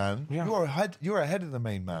main man. Yeah. You're ahead of the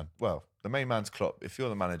main man. Well, the main man's Klopp. If you're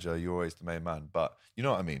the manager, you're always the main man. But you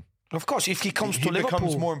know what I mean? Of course, if he comes to Liverpool... He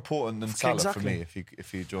becomes more important than Salah for me if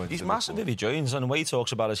he joins He's Liverpool. massive if he joins. And the way he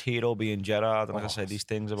talks about his hero being Gerrard, and like I say, these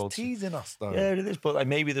things about... It's teasing us, though. Yeah, it is. But like,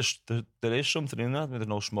 maybe there is something in that. There's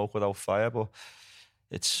no smoke without fire. But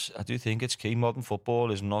I do think it's key. Modern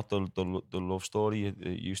football is not the love story it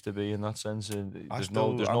used to be in that sense. There's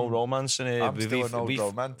no romance in it. I'm still an old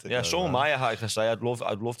romantic. Yeah, so am I. Like I say, I'd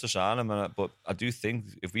love to sign him, but I do think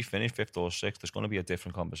if we finish 5th or 6th, there's going to be a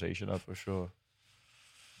different conversation. For sure.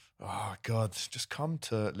 Oh, God, just come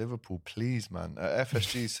to Liverpool, please, man.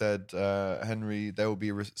 FSG said, Henry, there will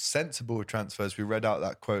be sensible transfers. We read out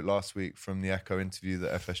that quote last week from the Echo interview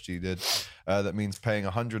that FSG did. That means paying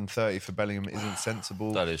 130 for Bellingham isn't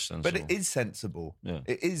sensible. That is sensible. But it is sensible. Yeah.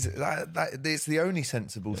 It is. It's the only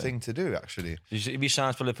sensible thing to do, actually. If he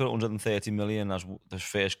signs for Liverpool 130 million as the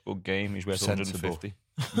first good game, he's worth 150.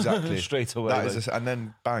 Exactly. Straight away. And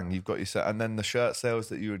then, bang, you've got your set. And then the shirt sales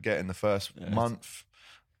that you would get in the first month...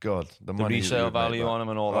 God, the money resale value on them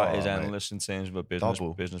and all that is endless in terms of a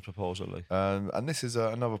business proposal. Like. And this is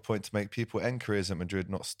another point to make. People end careers at Madrid,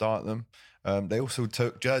 not start them. They also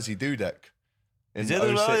took Jerzy Dudek in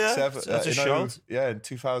 06-07. In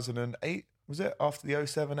 2008, was it? After the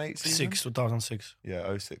 07-08 season? 2006. Yeah,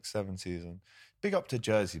 06-07 season. Big up to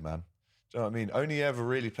Jerzy, man. Do you know what I mean? Only ever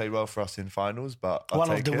really played well for us in finals, but one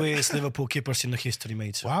of the worst Liverpool keepers in the history,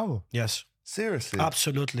 mate. Wow. Yes. Seriously?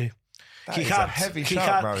 Absolutely. He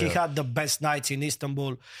had the best night in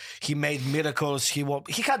Istanbul. He made miracles. He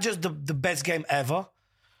had just the best game ever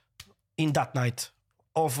in that night.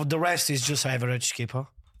 Of the rest is just average keeper.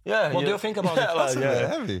 Yeah. What do you think about it? That's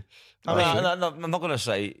heavy. I'm not going to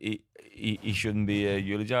say he shouldn't be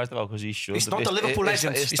eulogised about because he should. He's not a Liverpool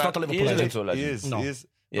legend. He's not a Liverpool legend. He is. No. He is.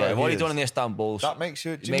 Yeah, what he done in the Istanbul. That makes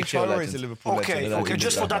you. Jimmy Farr is a Liverpool legend. Okay.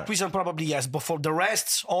 Just for that reason, probably yes. But for the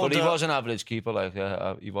rest, he was an average keeper.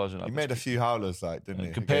 He was an average. He made a few howlers, didn't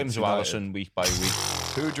he? Compare him to Alisson week by week.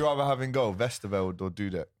 Who would you rather have in goal, Westerveld or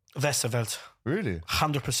Dudek? Westerveld. Really?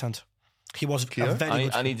 100%. He was Kieo? a very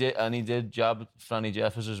good. And he did jab Franny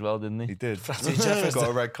Jeffers as well, didn't he? He did. Franny Jeffers got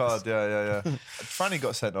a red card. Yeah. Franny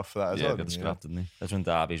got sent off for that as well. Yeah, got scrapped, didn't he? That's when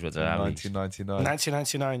derbies were there. 1999.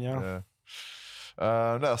 1999. Yeah.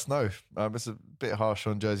 Let us know. It's a bit harsh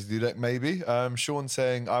on Jerzy Dudek, maybe. Sean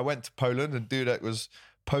saying, I went to Poland and Dudek was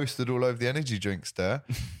posted all over the energy drinks there.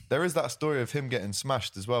 There is that story of him getting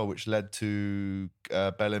smashed as well, which led to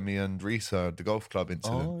Bellamy and Risa, the golf club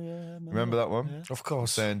incident. Oh, yeah. Remember that one? Yeah. Of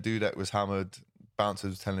course. Saying Dudek was hammered.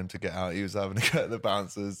 Bouncers were telling him to get out. He was having a go at the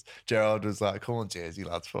bouncers. Gerrard was like, come on, Jerzy,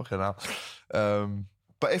 lads, fucking hell.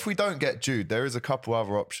 But if we don't get Jude, there is a couple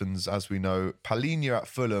other options, as we know. Palhinha at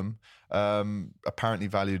Fulham, apparently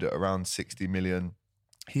valued at around 60 million.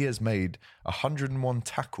 He has made 101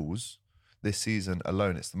 tackles this season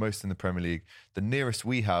alone. It's the most in the Premier League. The nearest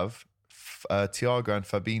we have, Thiago and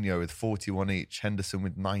Fabinho with 41 each, Henderson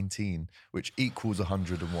with 19, which equals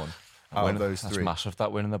 101 out of those three. That's massive,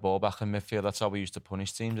 that winning the ball back in midfield. That's how we used to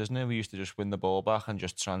punish teams, isn't it? We used to just win the ball back and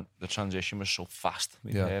just the transition was so fast.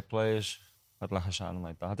 We had players. I'd like a signing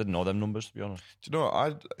like that. I didn't know them numbers, to be honest. Do you know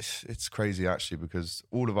what? It's crazy, actually, because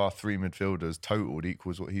all of our three midfielders totaled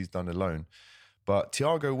equals what he's done alone. But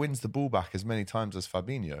Thiago wins the ball back as many times as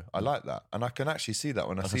Fabinho. I like that. And I can actually see that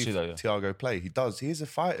when I see Thiago play. He does. He is a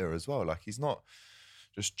fighter as well. Like, he's not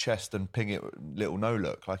just chest and ping it, little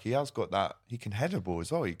no-look. Like, he has got that. He can head a ball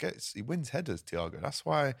as well. He wins headers, Thiago. That's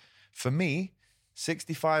why, for me,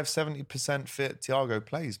 65, 70% fit Thiago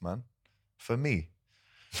plays, man. For me.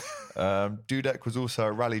 Dudek was also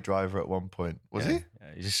a rally driver at one point. Was he? Yeah,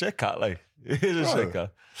 he's a sick cat, like. He's a sick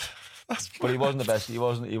cat. But he wasn't the best. He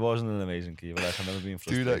wasn't an amazing keeper. Like, I've never been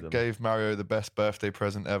frustrated. Dudek gave Mario the best birthday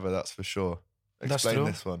present ever, that's for sure. Explain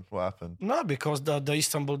this one. What happened? No, because the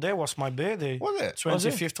Istanbul day was my birthday. Was it?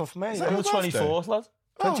 25th of May. Is that your 24th, lad?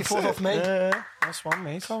 24th of May. Yeah. That's one,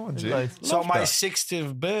 mate. Come on, G. So Love my that.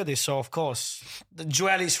 60th birthday, so of course,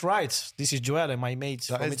 Joel is right. This is Joel, my mate.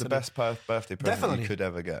 That is the best birthday present Definitely. you could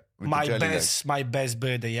ever get. With My the jelly my best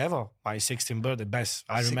birthday ever. My 16th birthday, best.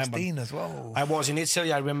 I remember. 16 as well. I was in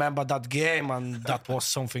Italy. I remember that game, and that was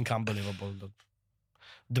something unbelievable.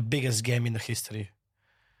 The biggest game in the history,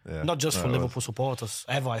 Yeah. not just No, for it was. Liverpool supporters,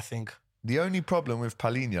 ever. I think. The only problem with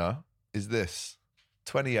Palhinha is this: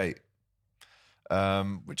 28,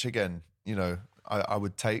 which again, you know, I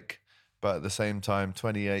would take, but at the same time,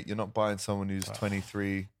 28, you're not buying someone who's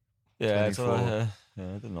 23. Yeah, 24. yeah, I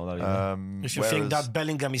didn't know that either. If you think that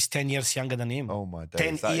Bellingham is 10 years younger than him, Oh my days,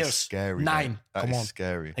 10 that is years, scary. 9. mate. That Come is on,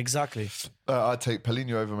 scary. exactly. I'd take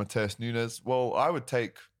Palhinha over Mateus Nunes. Well, I would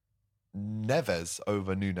take Neves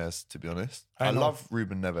over Nunes, to be honest. I know. love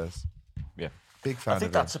Ruben Neves. Yeah. Big fan I think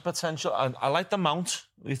of that's him. a potential. I like the mount.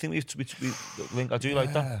 We think I do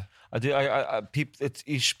like that. I do.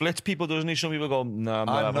 He splits people, doesn't he? Some people go, "No,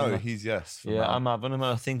 nah, I know he's yes. for Yeah, now. I'm having him.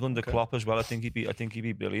 And I think under Klopp as well. I think he'd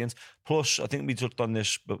be brilliant. Plus, I think we touched on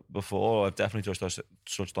this before. I've definitely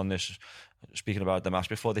touched on this. Speaking about the match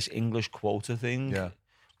before, this English quota thing. Yeah.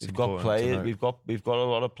 It's We've got important to players. note. We've got a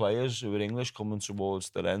lot of players who are English coming towards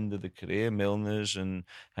their end of the career. Milners and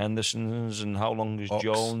Hendersons, and how long is Ox.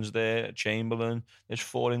 Jones there? Chamberlain. There's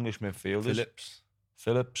 4 English midfielders.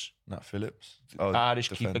 Phillips. Not Phillips. Irish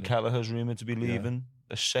defender. keeper Kelleher's rumoured to be leaving.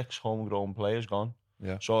 There's 6 homegrown players gone.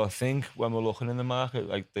 Yeah. So I think when we're looking in the market,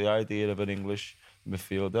 like the idea of an English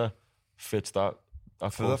midfielder fits that.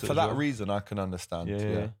 For quota as that well. reason, I can understand.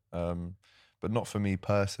 Yeah. But not for me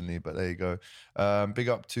personally. But there you go. Big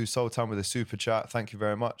up to Sultan with a super chat. Thank you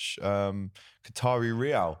very much. Qatari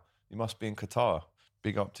Real. You must be in Qatar.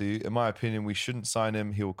 Big up to you. In my opinion, we shouldn't sign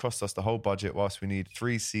him. He will cost us the whole budget whilst we need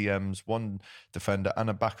 3 CMs, 1 defender and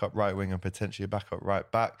a backup right wing and potentially a backup right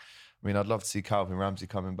back. I mean, I'd love to see Calvin Ramsey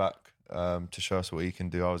coming back to show us what he can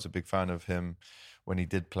do. I was a big fan of him when he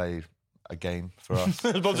did play a game for us. I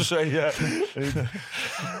was about to say, yeah.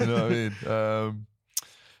 You know what I mean?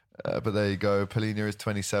 But there you go. Palhinha is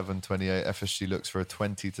 27, 28. FSG looks for a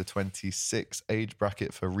 20 to 26 age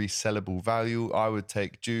bracket for resellable value. I would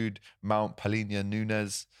take Jude, Mount, Palhinha,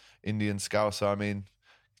 Nunes, Indian Scouser. I mean,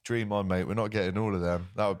 dream on, mate. We're not getting all of them.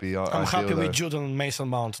 That would be I'm ideal, happy though. with Jude and Mason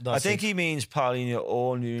Mount. I think he means Palhinha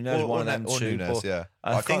or Nunes, one of them or two. Nunes, but yeah.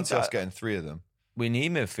 I I think can't see us that- getting 3 of them. We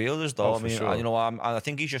need midfielders, though. Oh, I for mean, sure. you know, I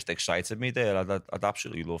think he's just excited me there. I'd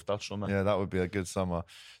absolutely love that summer. Yeah, that would be a good summer.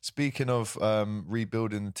 Speaking of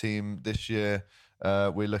rebuilding the team this year,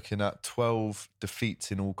 we're looking at 12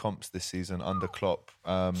 defeats in all comps this season under Klopp.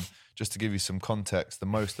 Just to give you some context, the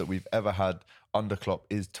most that we've ever had under Klopp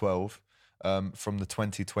is 12 from the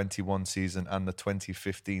 2021 season and the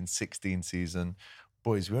 2015-16 season.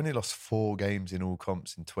 Boys, we only lost 4 games in all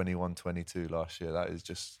comps in 21-22 last year. That is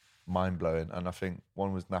just mind-blowing. And I think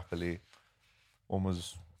one was Napoli, one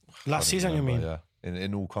was... Last season, you mean? Yeah,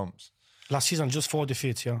 in all comps. Last season, just 4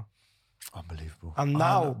 defeats, yeah. Unbelievable. And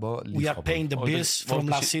now Unbelievable. we are paying the bills from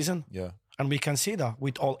last season. Yeah. And we can see that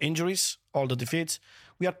with all injuries, all the defeats,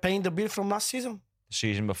 we are paying the bill from last season. The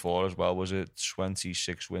season before as well, was it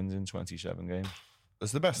 26 wins in 27 games?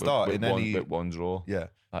 It's the best start in any... With 1 draw. Yeah.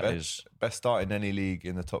 That is... Best start in any league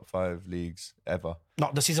in the top 5 leagues ever. No,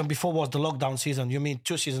 the season before was the lockdown season. You mean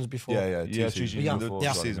 2 seasons before? Yeah, 2 2 seasons. seasons Yeah. before. The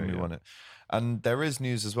Yeah. season we won it. And there is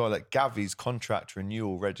news as well that Gavi's contract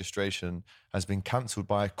renewal registration has been cancelled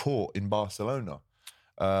by a court in Barcelona.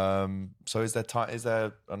 So is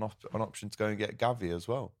there an option to go and get Gavi as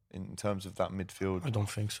well in terms of that midfield? I don't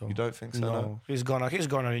think so. You don't think so? No, he's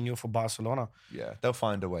gonna renew for Barcelona. Yeah, they'll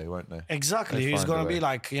find a way, won't they? Exactly, They'll he's find gonna a be way.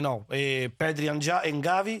 like Pedri and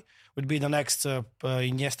Gavi would be the next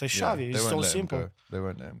Iniesta, Xavi. they It's won't so let him simple. go. They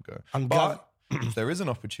won't let him go. And But if there is an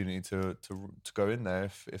opportunity to go in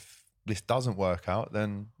there, if this doesn't work out,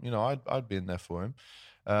 then I'd be in there for him.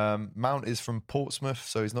 Mount is from Portsmouth,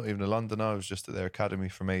 so he's not even a Londoner. I was just at their academy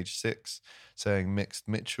from age 6, saying mixed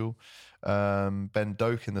Mitchell. Ben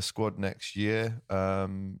Doak in the squad next year.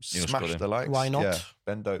 Smash the likes. Why not? Yeah,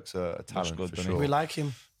 Ben Doak's a talent good, for doesn't he? sure. We like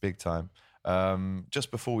him. Big time. Just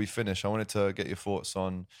before we finish, I wanted to get your thoughts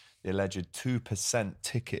on the alleged 2%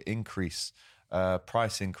 ticket increase,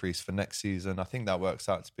 price increase for next season. I think that works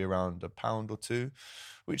out to be around £1 or £2,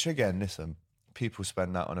 which again, listen, people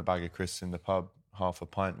spend that on a bag of crisps in the pub, half a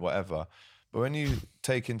pint, whatever. But when you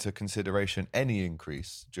take into consideration any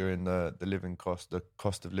increase during the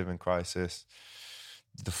cost of living crisis,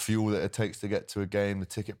 the fuel that it takes to get to a game, the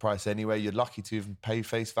ticket price anyway, you're lucky to even pay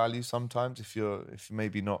face value sometimes if you're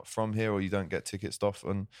maybe not from here or you don't get tickets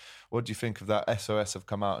often. What do you think of that? SOS have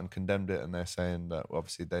come out and condemned it, and they're saying that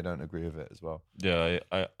obviously they don't agree with it as well. Yeah,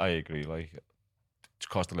 I agree. Like,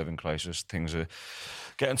 cost of living crisis. Things are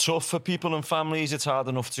getting tough for people and families. It's hard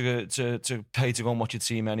enough to pay to go and watch your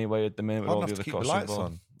team anyway at the minute with all the other costs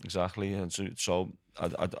involved. Exactly. And so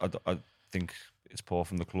I think it's poor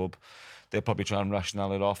from the club. They'll probably try and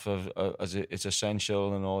rationale it off as it's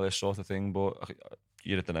essential and all this sort of thing. But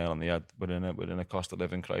you hit the nail on the head. We're in a cost of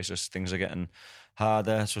living crisis. Things are getting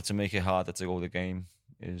harder. So to make it harder to go the game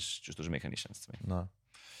just doesn't make any sense to me. No.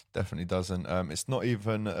 Definitely doesn't. It's not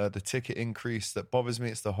even the ticket increase that bothers me.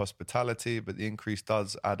 It's the hospitality, but the increase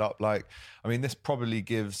does add up. This probably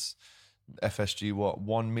gives FSG,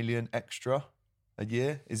 1 million extra a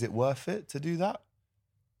year? Is it worth it to do that?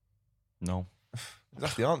 No.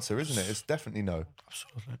 That's the answer, isn't it? It's definitely no.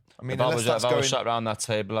 Absolutely. If I was sat around that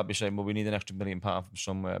table, I'd be saying, well, we need an extra £1 million from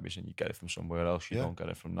somewhere. I'd be saying, you get it from somewhere else. You don't get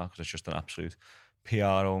it from that because it's just an absolute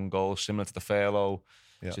PR own goal, similar to the Fairlow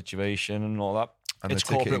situation and all that. And it's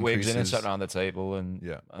corporate wigs in and sat around the table,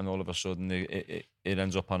 and all of a sudden it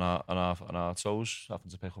ends up on our toes,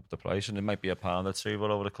 having to pick up the price, and it might be £1 or £2,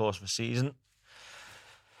 but over the course of a season.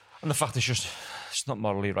 And the fact it's not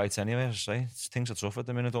morally right anyway. As I say, things are tough at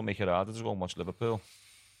the minute. Don't make it harder to go and watch Liverpool,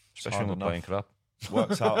 especially when we're playing crap.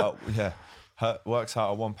 Works out at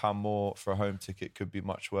 £1 more for a home ticket could be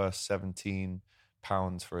much worse. £17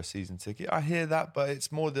 for a season ticket. I hear that, but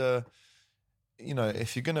it's more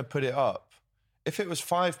if you're going to put it up. If it was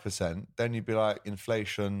 5%, then you'd be like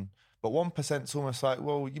inflation. But 1% is almost like,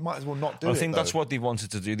 well, you might as well not do it. I think that's what they wanted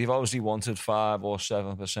to do. They've obviously wanted 5 or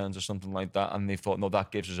 7% or something like that, and they thought, no, that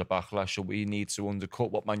gives us a backlash. So we need to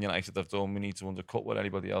undercut what Man United have done. We need to undercut what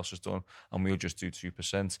anybody else has done, and we'll just do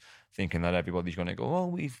 2%, thinking that everybody's going to go, oh,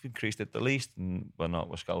 we've increased it the least, and we're not.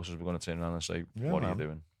 We're Scousers. We're going to turn around and say, what are you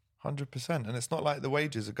doing? 100%. And it's not like the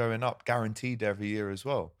wages are going up guaranteed every year as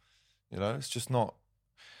well. It's just not.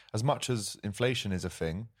 As much as inflation is a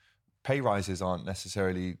thing, pay rises aren't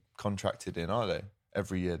necessarily contracted in, are they?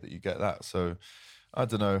 Every year that you get that. So, I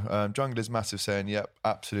don't know. Jungler's massive saying, yep,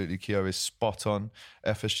 absolutely, Kieo is spot on.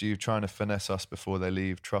 FSG trying to finesse us before they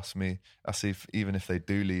leave. Trust me. Even if they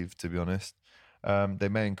do leave, to be honest. They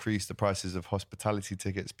may increase the prices of hospitality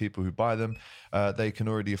tickets. People who buy them, they can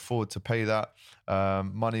already afford to pay that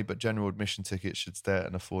money, but general admission tickets should stay at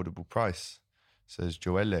an affordable price, says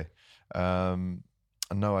Joelle.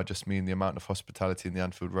 And no, I just mean the amount of hospitality in the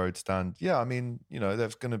Anfield Road stand. Yeah,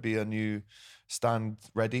 there's going to be a new stand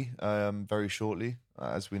ready very shortly.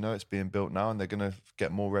 As we know, it's being built now, and they're going to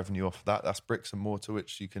get more revenue off of that. That's bricks and mortar,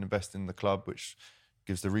 which you can invest in the club, which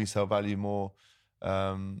gives the resale value more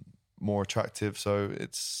attractive. So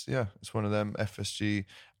it's one of them. FSG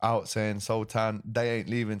out saying Sultan, they ain't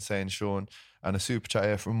leaving, saying Sean. And a super chat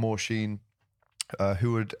here from Morsheen.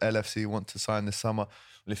 Who would LFC want to sign this summer?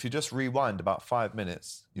 Well, if you just rewind about 5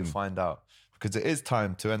 minutes, you'll find out. Because it is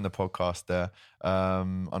time to end the podcast there.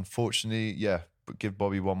 Unfortunately, but give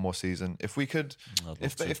Bobby one more season. If we could,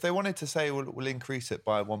 if they wanted to say we'll increase it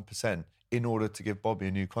by 1% in order to give Bobby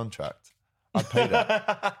a new contract, I'd pay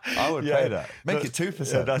that. I would pay that. Make it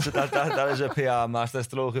 2%. That is a PR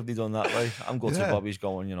masterstroke if they've done that way. I'm gutted Bobby's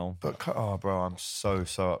going, But, bro, I'm so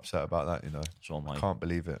upset about that, So I can't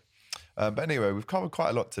believe it. But anyway, we've covered quite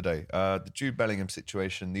a lot today. The Jude Bellingham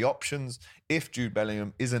situation, the options, if Jude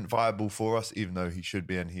Bellingham isn't viable for us, even though he should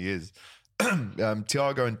be and he is.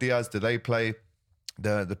 Thiago and Diaz, do they play?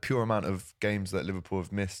 The pure amount of games that Liverpool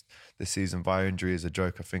have missed this season via injury is a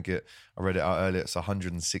joke. I read it out earlier. It's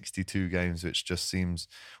 162 games, which just seems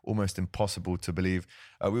almost impossible to believe.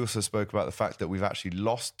 We also spoke about the fact that we've actually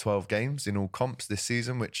lost 12 games in all comps this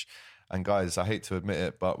season, and guys, I hate to admit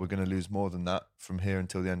it, but we're going to lose more than that from here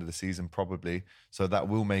until the end of the season, probably. So that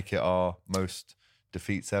will make it our most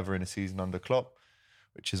defeats ever in a season under Klopp,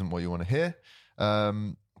 which isn't what you want to hear.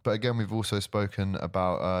 But again, we've also spoken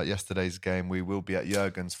about yesterday's game. We will be at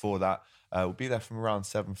Jurgen's for that. We'll be there from around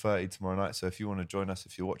 7:30 tomorrow night. So if you want to join us,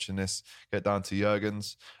 if you're watching this, get down to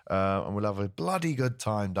Jurgen's and we'll have a bloody good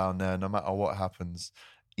time down there, no matter what happens.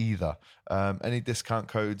 Either. Any discount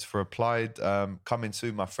codes for applied? Coming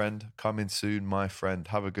soon, my friend. Coming soon, my friend.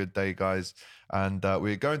 Have a good day, guys. And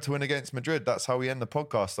we're going to win against Madrid. That's how we end the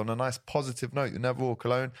podcast on a nice positive note. You never walk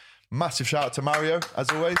alone. Massive shout out to Mario, as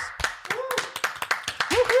always.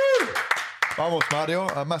 Vamos, Mario.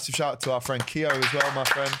 A massive shout out to our friend Kieo as well, my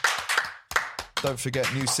friend. Don't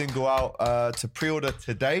forget, new single out to pre-order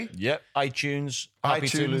today. Yep, iTunes. Happy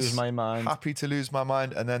to Lose My Mind. Happy to Lose My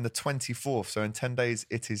Mind. And then the 24th, so in 10 days,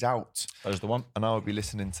 it is out. That is the one. And I will be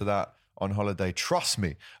listening to that on holiday. Trust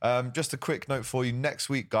me. Just a quick note for you. Next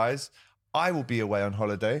week, guys, I will be away on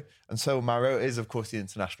holiday. And so will Mario. It is, of course, the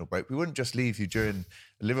international break. We wouldn't just leave you during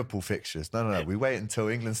Liverpool fixtures. No. We wait until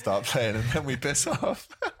England start playing and then we piss off.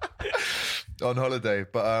 on holiday.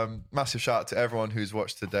 But massive shout out to everyone who's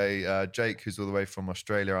watched today. Jake, who's all the way from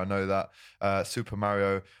Australia, I know that. Super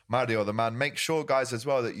Mario the man. Make sure, guys, as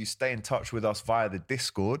well, that you stay in touch with us via the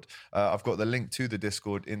Discord. I've got the link to the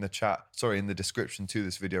Discord in the description to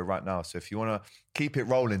this video right now. So if you want to keep it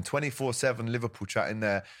rolling, 24/7 Liverpool chat in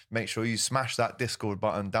there, make sure you smash that Discord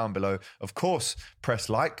button down below. Of course, press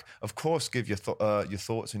like. Of course, give your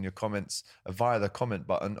thoughts and your comments via the comment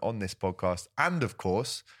button on this podcast. And of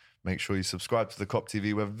course, make sure you subscribe to the Cop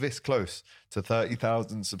TV. We're this close to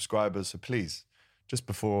 30,000 subscribers. So please, just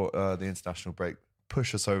before the international break,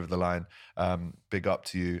 push us over the line. Big up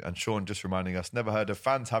to you. And Sean just reminding us, never heard of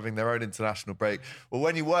fans having their own international break. Well,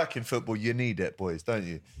 when you work in football, you need it, boys, don't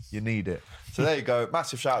you? You need it. So there you go.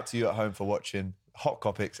 Massive shout out to you at home for watching Hot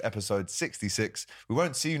Kopics episode 66. We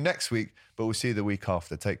won't see you next week, but we'll see you the week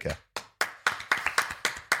after. Take care.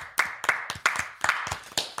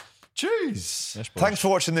 Jeez. Yes, thanks for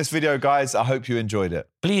watching this video, guys. I hope you enjoyed it.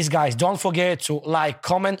 Please, guys, don't forget to like,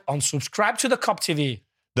 comment, and subscribe to the Cop TV.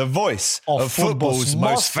 The voice of football's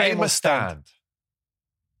most famous stand.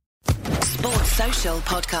 Sports Social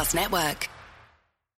Podcast Network.